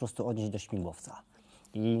noszach po prostu odnieść do śmigłowca.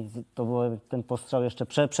 I to był ten postrzał jeszcze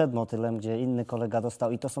przed motylem, gdzie inny kolega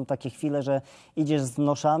dostał. I to są takie chwile, że idziesz z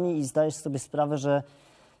noszami i zdajesz sobie sprawę, że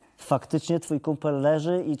faktycznie twój kumpel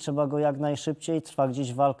leży i trzeba go jak najszybciej, trwa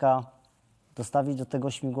gdzieś walka, dostawić do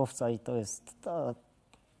tego śmigłowca i to jest...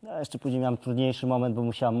 Ja jeszcze później miałem trudniejszy moment, bo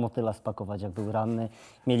musiałem motyla spakować, jak był ranny.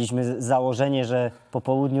 Mieliśmy założenie, że po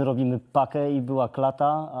południu robimy pakę i była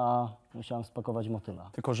klata, a musiałem spakować motyla.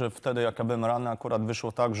 Tylko że wtedy, jak ja byłem ranny, akurat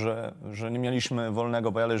wyszło tak, że nie mieliśmy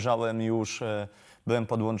wolnego, bo ja leżałem już, byłem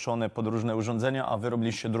podłączony pod różne urządzenia, a wy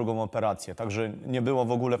robiliście drugą operację. Także nie było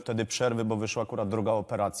w ogóle wtedy przerwy, bo wyszła akurat druga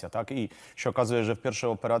operacja, tak? I się okazuje, że w pierwszej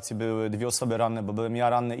operacji były 2 osoby ranne, bo byłem ja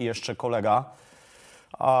ranny i jeszcze kolega.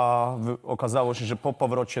 A okazało się, że po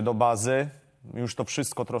powrocie do bazy już to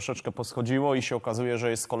wszystko troszeczkę poschodziło i się okazuje, że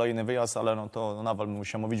jest kolejny wyjazd, ale no to Nawal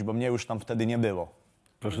musiał mówić, bo mnie już tam wtedy nie było.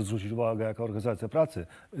 Proszę zwrócić uwagę, jaka organizacja pracy.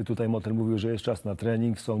 Tutaj Motel mówił, że jest czas na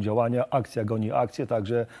trening, są działania, akcja goni akcję,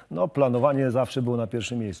 także no, planowanie zawsze było na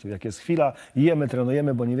pierwszym miejscu. Jak jest chwila, jemy,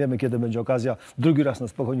 trenujemy, bo nie wiemy, kiedy będzie okazja drugi raz na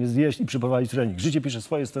spokojnie zjeść i przeprowadzić trening. Życie pisze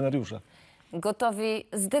swoje scenariusze. Gotowi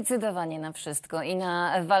zdecydowanie na wszystko i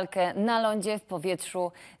na walkę na lądzie, w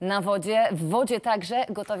powietrzu, na wodzie, w wodzie także,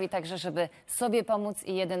 gotowi także, żeby sobie pomóc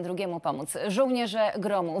i jeden drugiemu pomóc. Żołnierze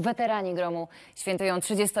GROM-u, weterani GROM-u świętują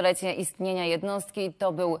 30-lecie istnienia jednostki.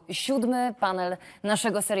 To był 7. panel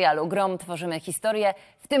naszego serialu GROM Tworzymy Historię.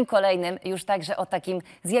 W tym kolejnym już także o takim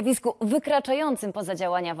zjawisku wykraczającym poza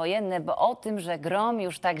działania wojenne, bo o tym, że GROM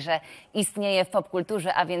już także istnieje w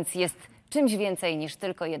popkulturze, a więc jest czymś więcej niż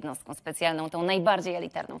tylko jednostką specjalną, tą najbardziej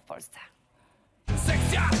elitarną w Polsce.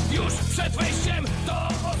 Sekcja już przed wejściem, to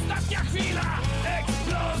ostatnia chwila.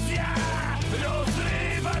 Eksplozja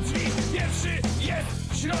rozrywa drzwi. Pierwszy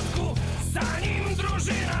jest w środku, zanim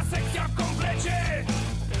drużyna. Sekcja w komplecie,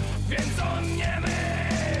 więc on nie my.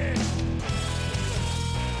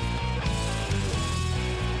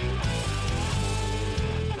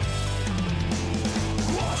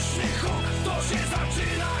 Głośny huk, to się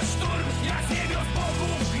zaczyna szturm. Jak z niebios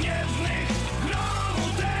Bogu